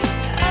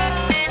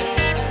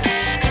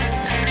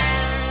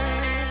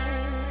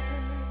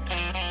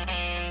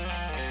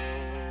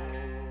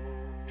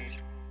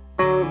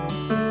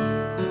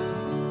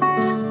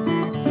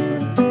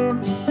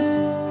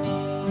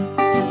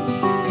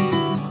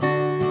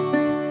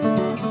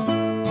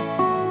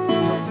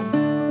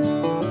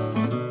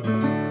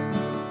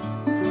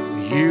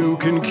 You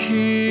can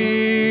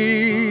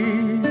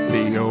keep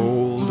the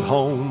old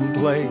home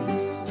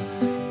place.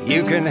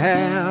 You can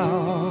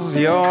have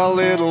your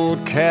little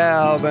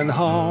cabin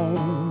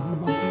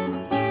home.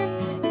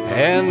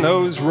 and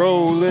those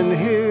rolling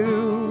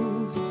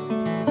hills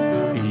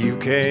you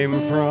came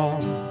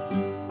from,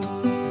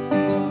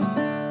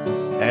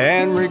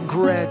 and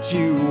regret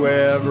you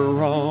ever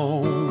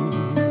roamed.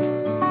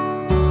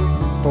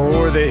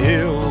 For the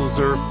hills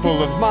are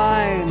full of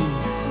mines,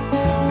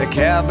 the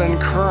cabin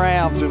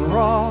cramped and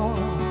raw,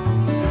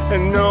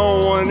 and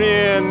no one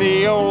in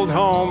the old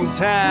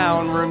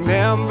hometown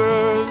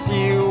remembers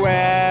you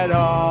at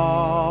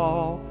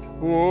all.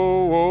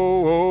 Oh,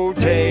 oh, oh,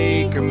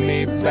 take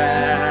me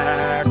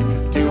back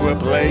to a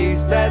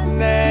place that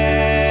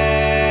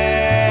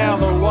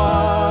never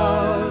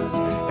was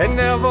and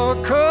never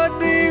could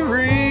be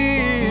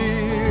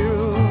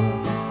real,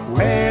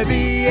 where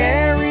the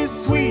air is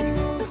sweet,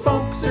 the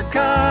folks are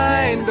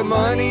kind, the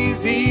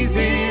money's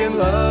easy and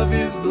love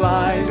is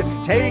blind.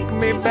 Take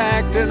me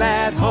back to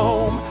that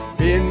home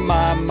in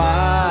my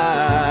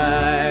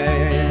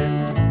mind.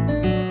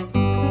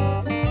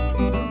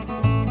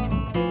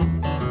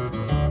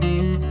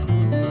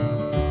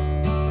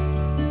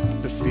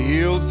 The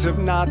fields have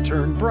not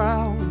turned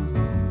brown,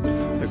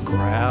 the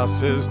grass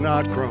has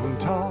not grown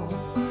tall,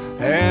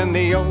 and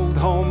the old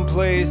home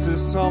place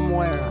is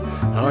somewhere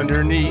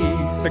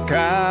underneath the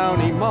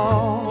county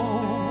mall.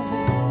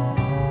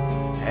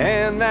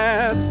 And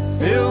that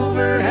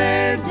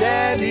silver-haired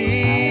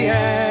daddy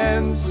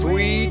and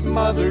sweet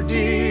mother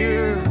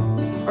dear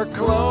are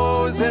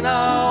closing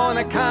on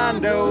a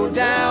condo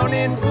down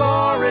in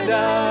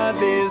Florida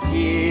this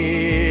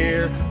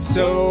year.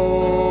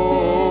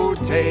 So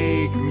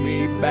take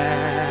me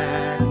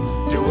back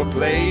to a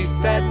place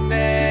that never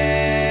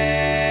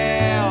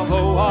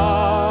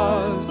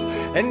was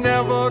and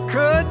never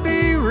could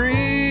be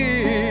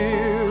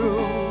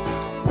real,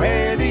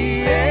 where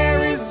the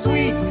air is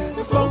sweet,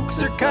 the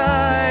folks are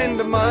kind,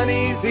 the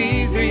money's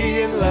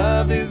easy and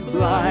love is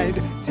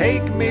blind.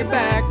 Take me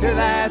back to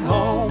that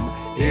home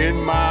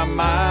in my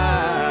mind.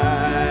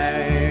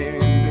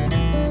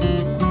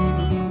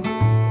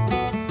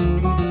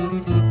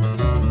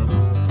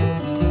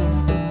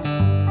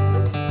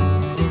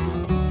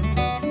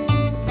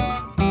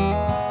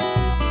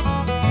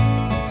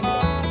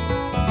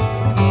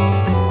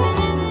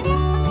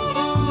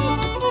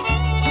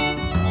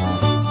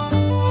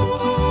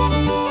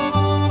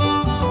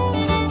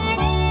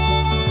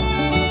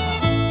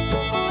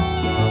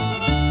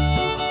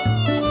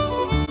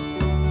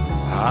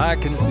 I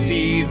can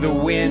see the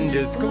wind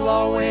is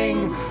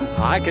glowing,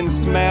 I can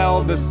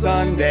smell the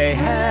Sunday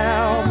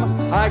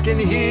ham, I can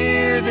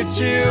hear the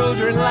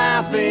children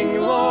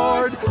laughing,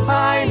 Lord,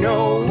 I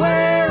know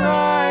where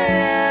I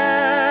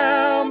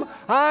am.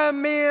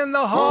 I'm in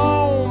the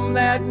home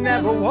that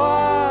never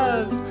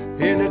was,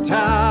 in a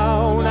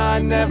town I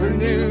never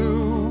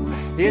knew,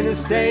 in a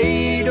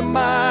state of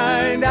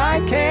mind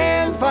I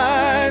can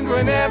find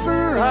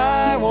whenever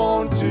I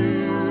want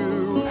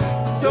to.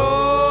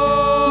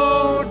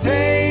 So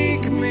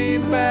take me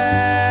back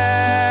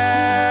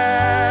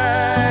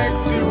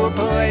to a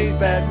place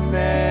that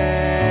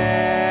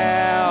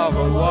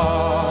never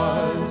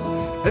was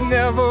and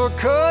never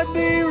could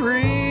be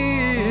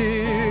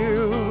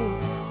real,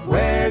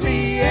 where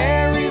the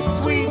air is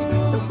sweet,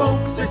 the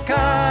folks are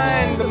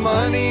kind, the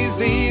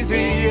money's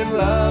easy and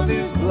love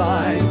is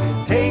blind.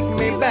 Take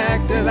me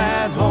back to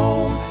that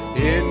home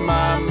in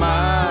my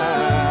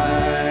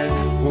mind.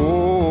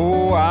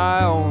 Oh,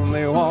 I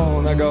only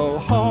wanna go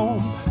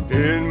home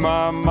in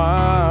my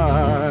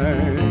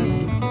mind.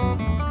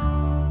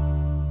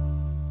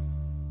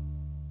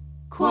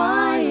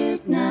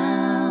 Quiet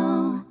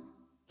now,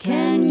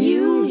 can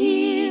you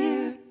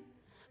hear?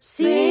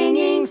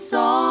 Singing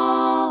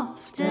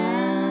soft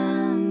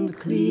and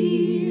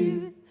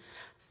clear,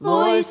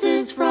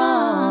 voices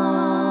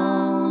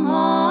from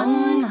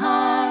on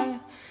high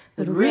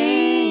that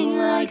ring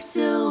like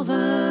silver.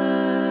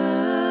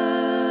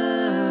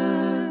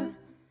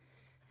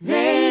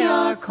 They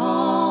are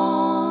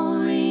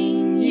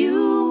calling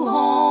you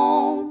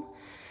home,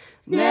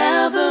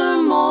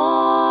 never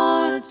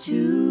more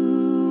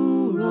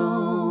to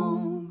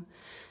roam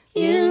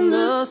in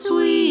the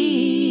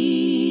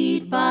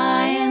sweet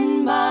by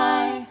and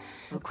by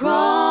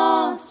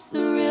across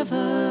the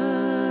river.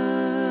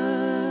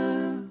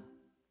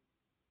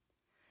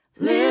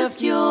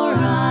 Lift your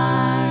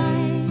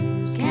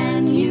eyes,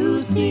 can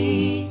you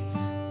see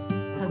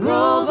a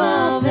grove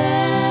of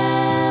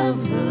evergreen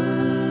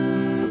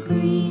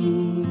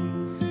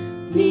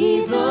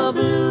neath the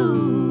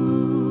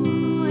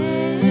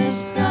bluish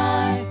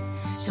sky,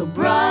 so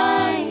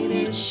bright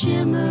it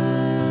shimmers,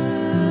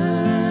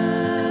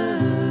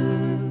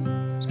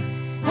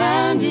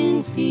 and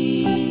in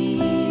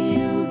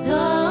fields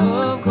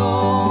of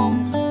gold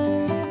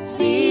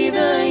see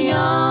the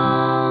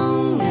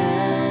young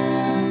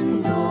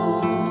and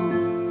old.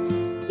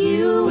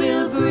 You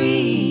will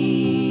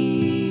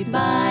greet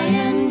by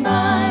and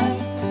by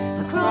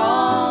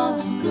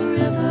across the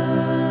river.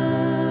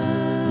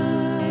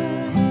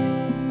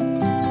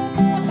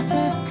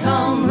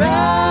 Come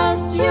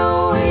rest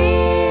your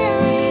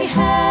weary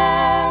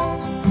head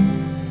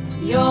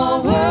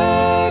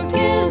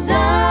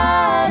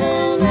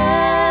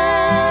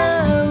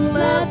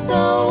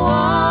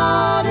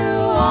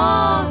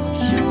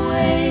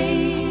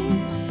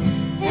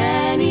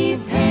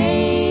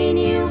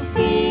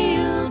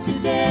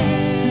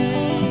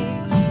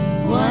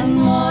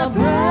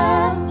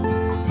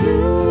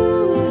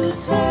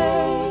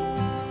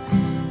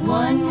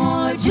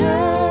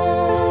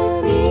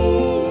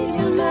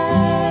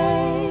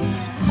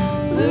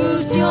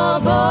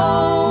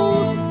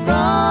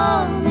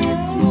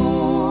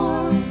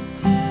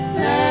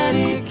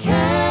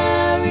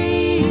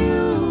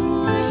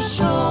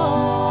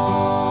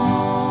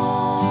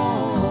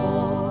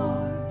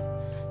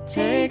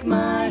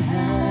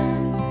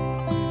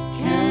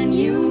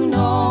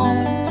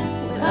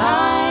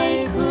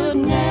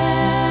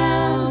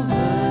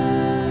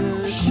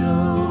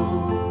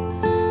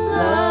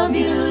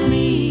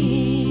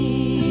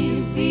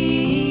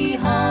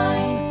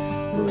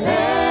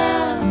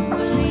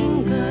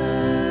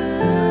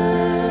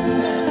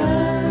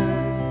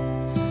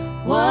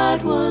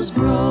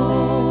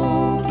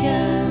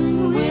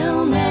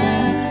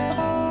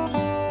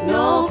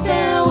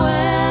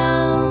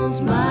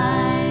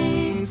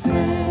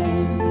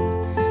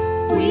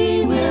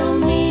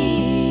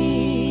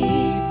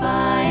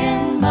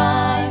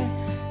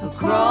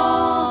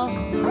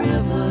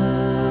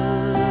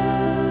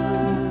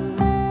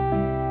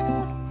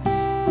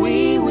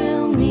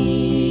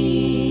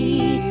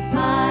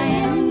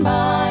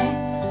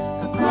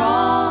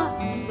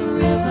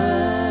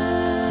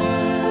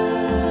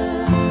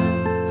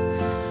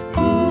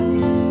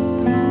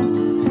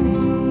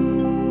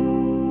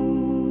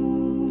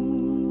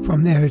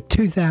from their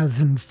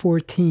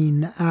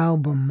 2014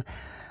 album,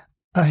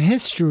 A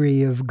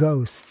History of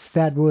Ghosts.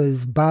 That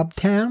was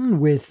Bobtown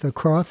with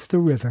Across the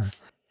River.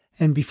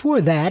 And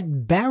before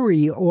that,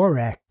 Barry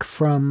Orek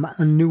from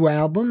a new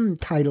album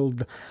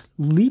titled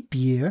Leap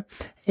Year,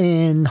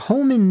 and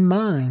Home in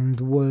Mind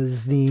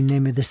was the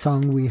name of the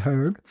song we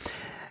heard.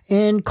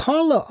 And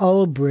Carla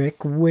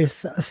Ulbrich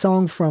with a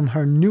song from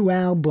her new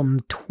album,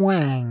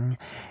 Twang.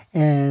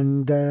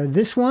 And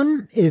this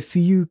one, If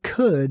You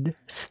Could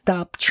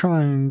Stop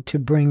Trying to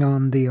Bring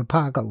on the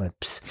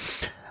Apocalypse.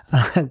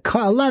 A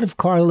lot of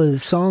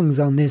Carla's songs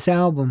on this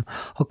album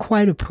are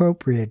quite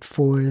appropriate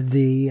for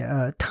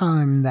the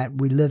time that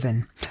we live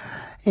in.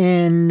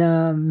 And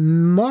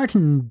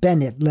Martin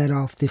Bennett led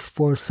off this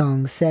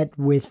 4-song set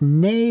with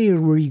Nay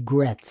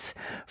Regrets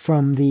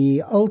from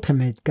the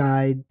Ultimate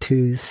Guide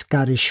to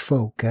Scottish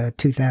Folk, a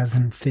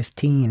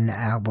 2015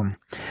 album.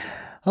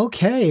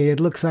 Okay, it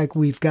looks like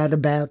we've got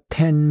about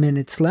 10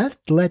 minutes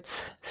left.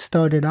 Let's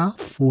start it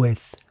off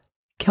with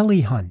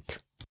Kelly Hunt.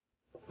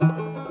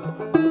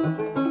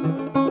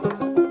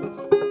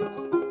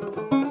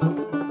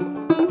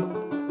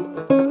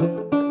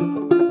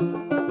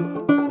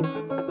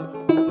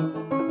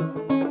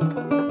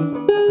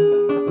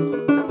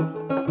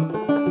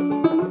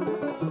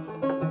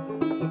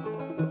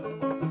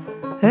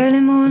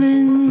 Early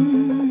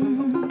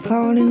morning,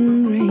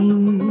 falling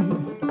rain.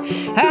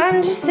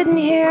 I'm just sitting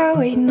here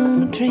waiting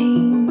on a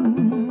train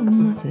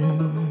with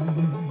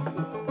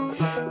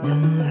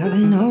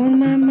nothing on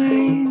my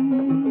mind.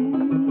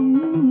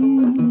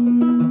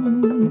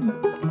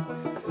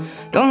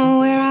 Don't know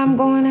where I'm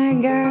going, I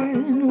got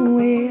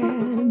nowhere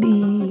to be.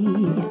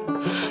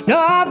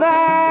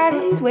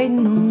 Nobody's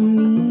waiting on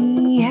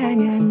me, I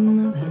got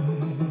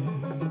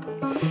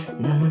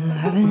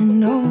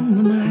nothing on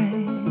my mind.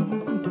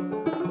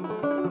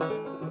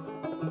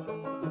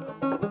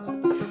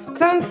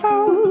 Some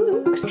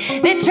folks,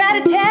 they try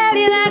to tell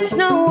you that's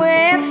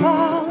nowhere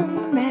for a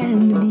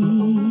man to be.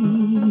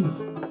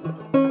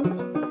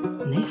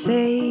 They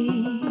say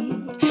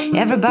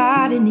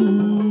everybody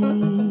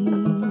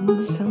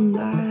needs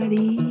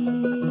somebody.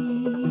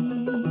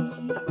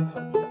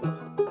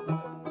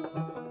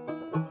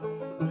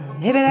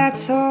 Maybe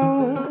that's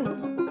all,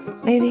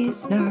 maybe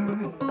it's not.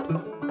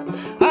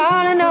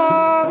 All I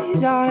know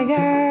is all I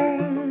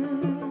got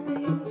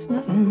is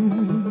nothing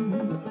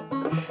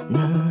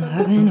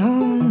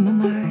on my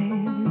mind.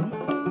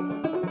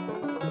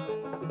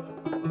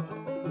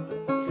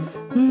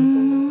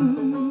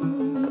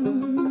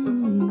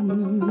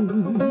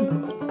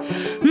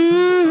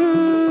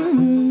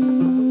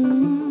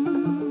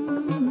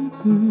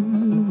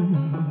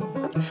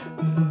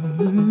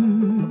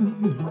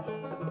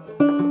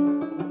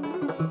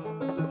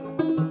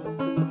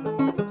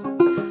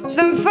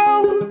 Some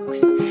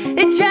folks,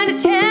 they try to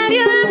tell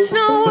you that's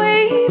no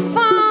way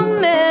for a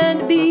man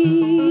to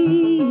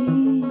be.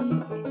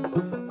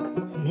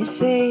 And they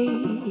say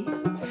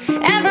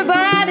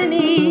everybody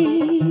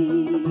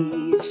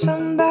needs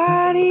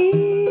somebody.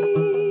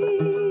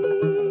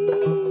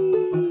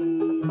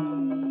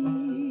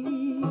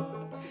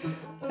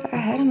 I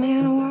had a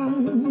man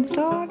once,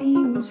 thought he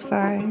was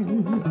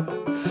fine.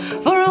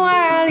 For a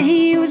while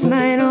he was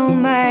mine, oh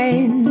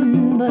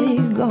mine, but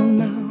he's gone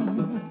now.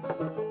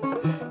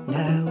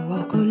 I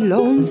walk a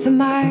lonesome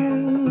mile.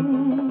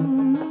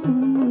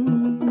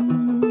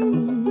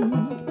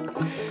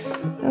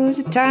 There was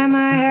a time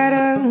I had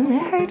a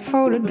head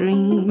full of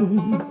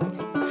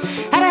dreams,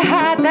 had a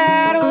heart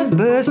that was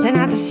bursting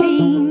at the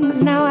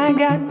seams. Now I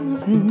got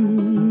nothing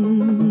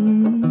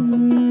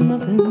on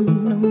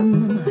my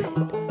mind.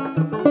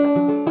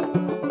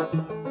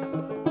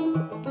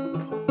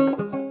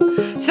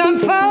 Some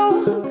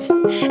folks,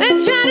 they're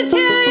trying to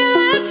tell you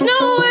that's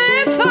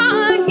nowhere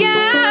for a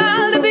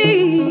gal to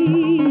be.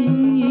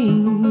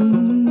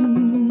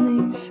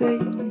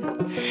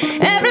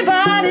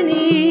 Everybody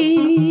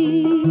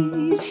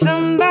needs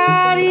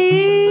somebody.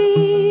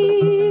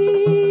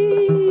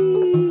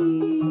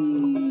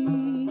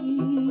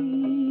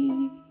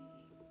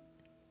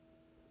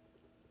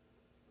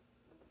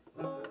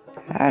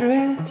 I'd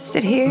rather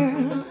sit here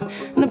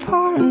in the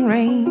pouring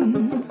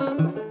rain,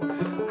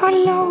 all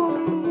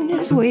alone,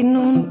 just waiting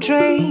on a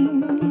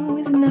train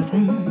with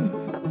nothing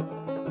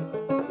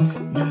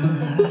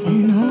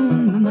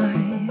on my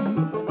mind.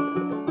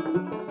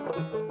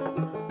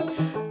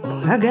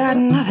 I got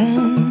nothing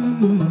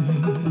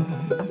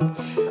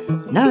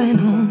on my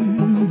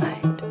mind.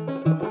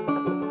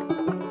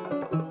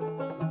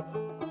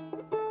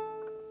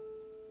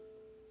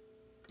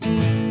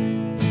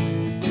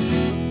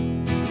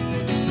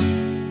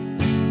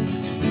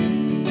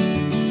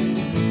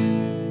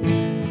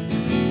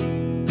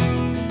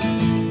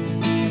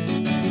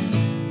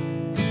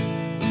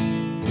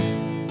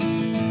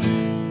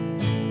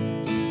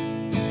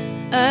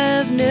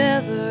 I've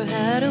never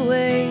had a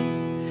way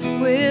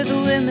with the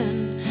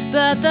women,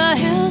 but the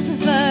hills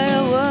of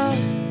Iowa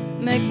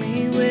make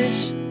me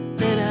wish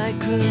that I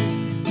could.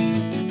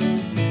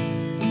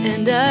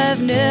 And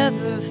I've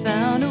never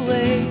found a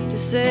way to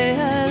say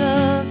I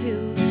love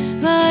you,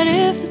 but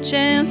if the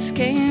chance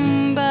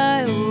came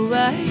by, oh,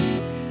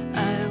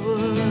 I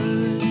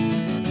would.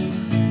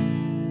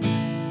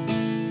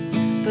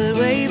 But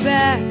way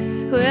back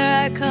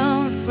where I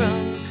come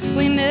from,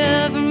 we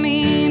never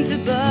mean to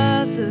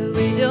bother.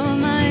 We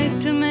don't like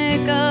to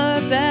make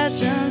our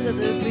passions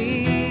other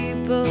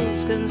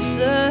people's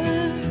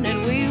concern.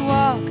 And we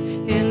walk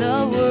in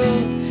the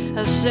world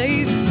of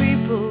safe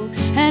people,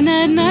 and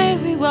at night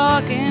we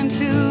walk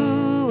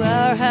into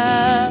our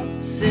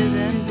houses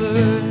and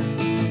burn.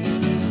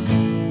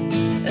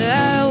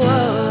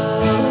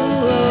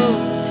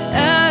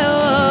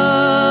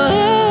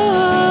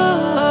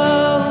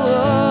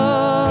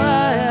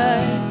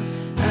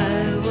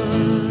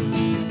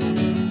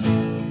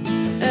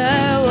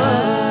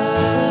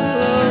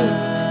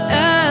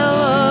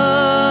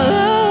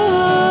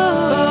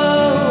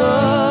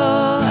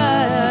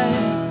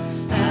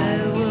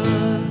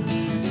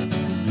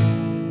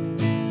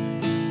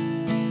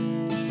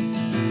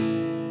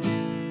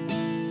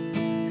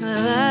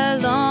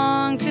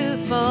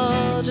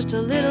 Just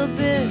a little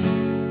bit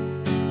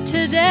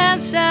to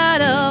dance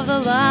out of the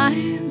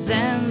lines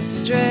and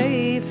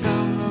stray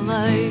from the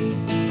light.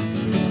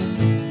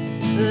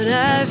 But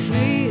I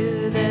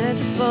fear that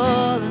to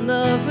fall in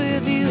love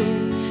with you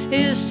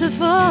is to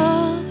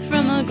fall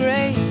from a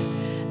great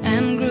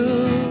and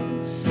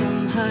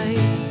gruesome height.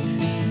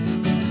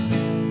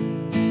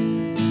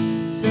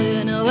 So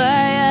you know,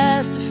 I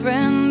asked a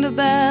friend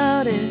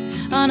about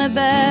it on a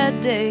bad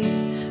day.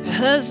 Her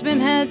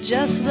husband had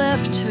just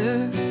left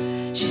her.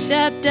 She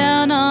sat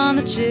down on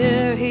the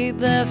chair he'd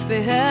left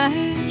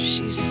behind.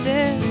 She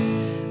said,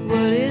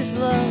 what is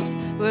love?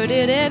 Where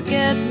did it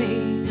get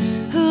me?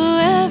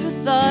 Whoever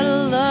thought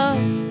of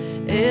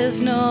love is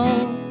no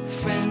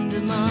friend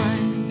of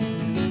mine?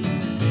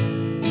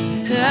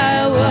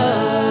 I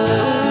was.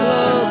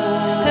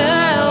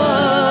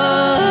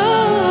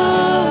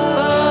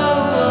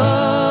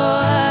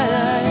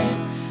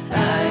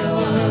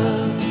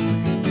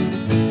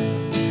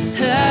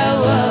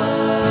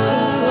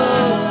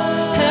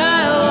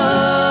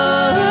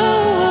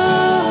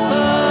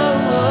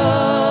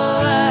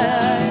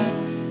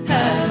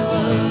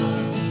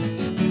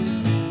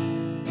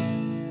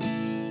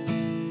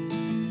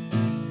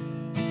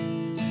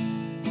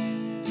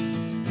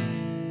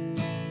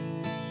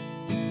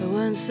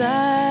 Once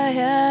I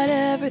had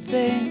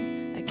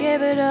everything, I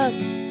gave it up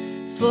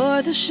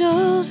for the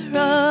shoulder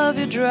of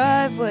your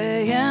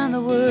driveway and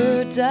the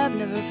words I've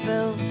never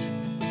felt.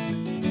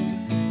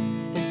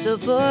 And so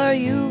for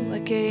you I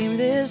came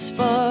this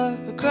far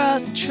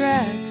across the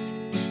tracks,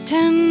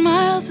 10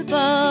 miles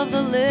above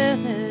the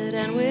limit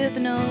and with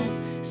no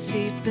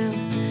seatbelt.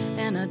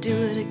 And I'll do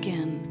it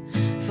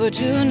again, for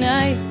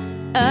tonight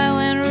I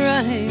went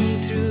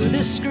running through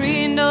the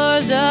screen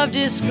doors of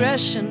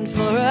discretion,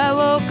 for I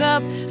woke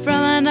up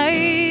from a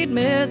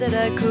nightmare that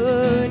I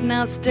could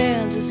not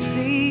stand to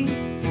see.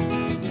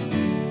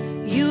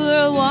 You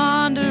were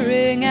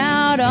wandering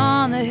out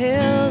on the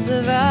hills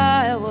of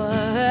Iowa,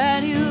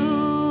 and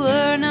you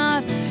were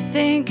not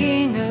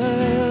thinking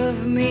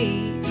of me.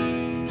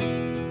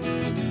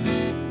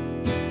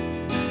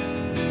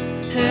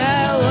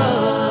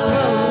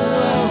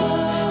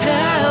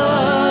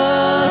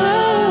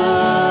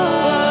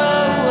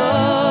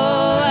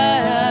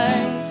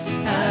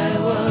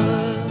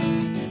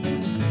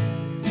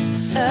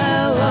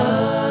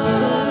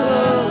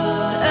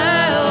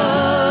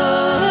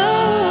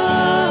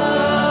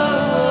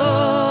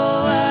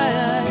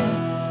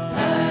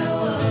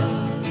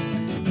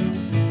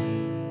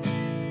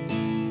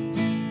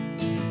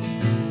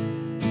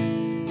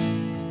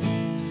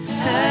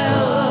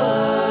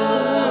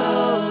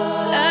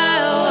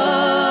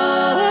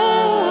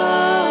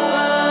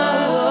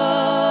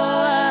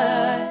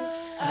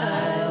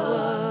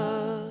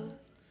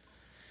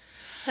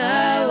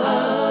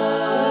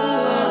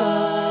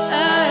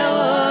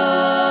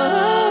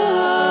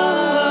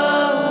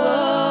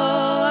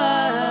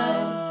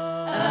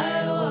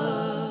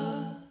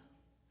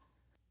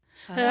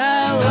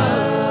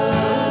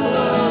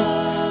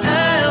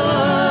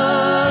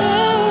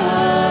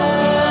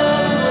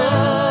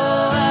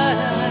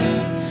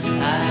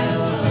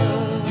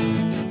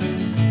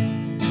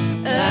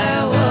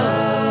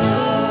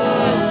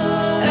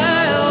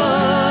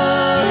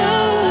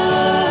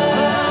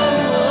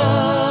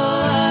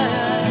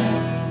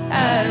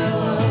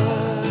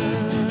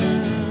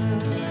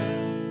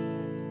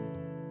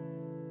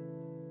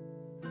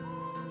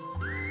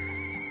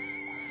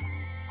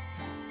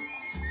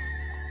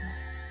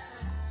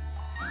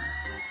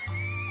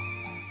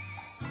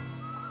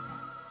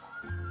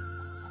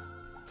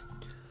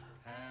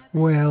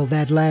 Well,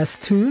 that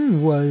last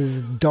tune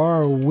was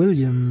Dar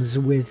Williams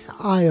with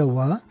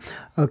Iowa,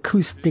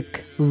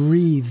 acoustic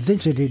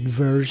revisited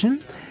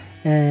version,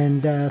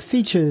 and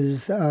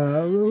features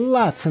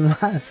lots and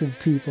lots of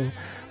people.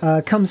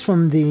 Comes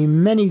from the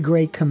Many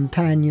Great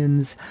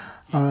Companions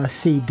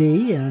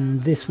CD,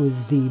 and this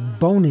was the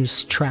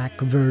bonus track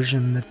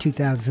version, the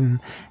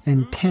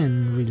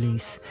 2010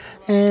 release.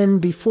 And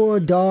before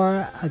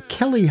Dar,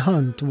 Kelly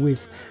Hunt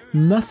with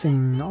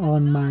Nothing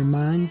on My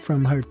Mind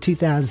from her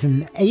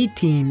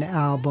 2018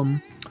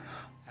 album,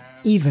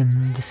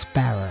 Even the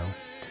Sparrow.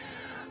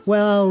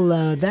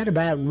 Well, that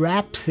about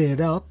wraps it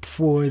up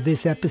for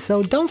this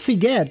episode. Don't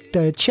forget,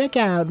 check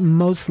out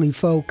Mostly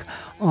Folk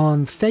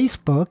on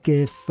Facebook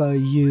if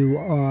you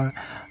are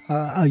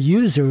a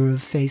user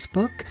of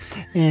Facebook.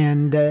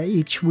 And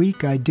each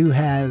week I do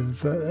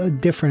have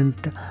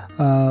different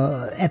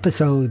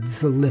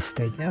episodes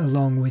listed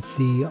along with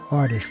the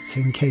artists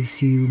in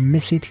case you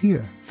miss it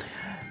here.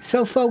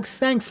 So, folks,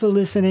 thanks for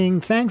listening.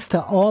 Thanks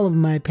to all of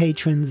my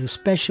patrons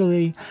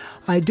especially.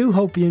 I do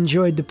hope you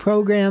enjoyed the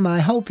program.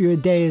 I hope your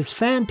day is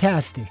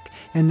fantastic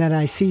and that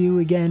I see you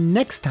again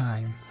next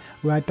time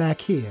right back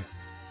here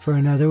for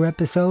another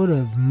episode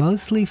of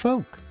Mostly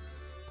Folk.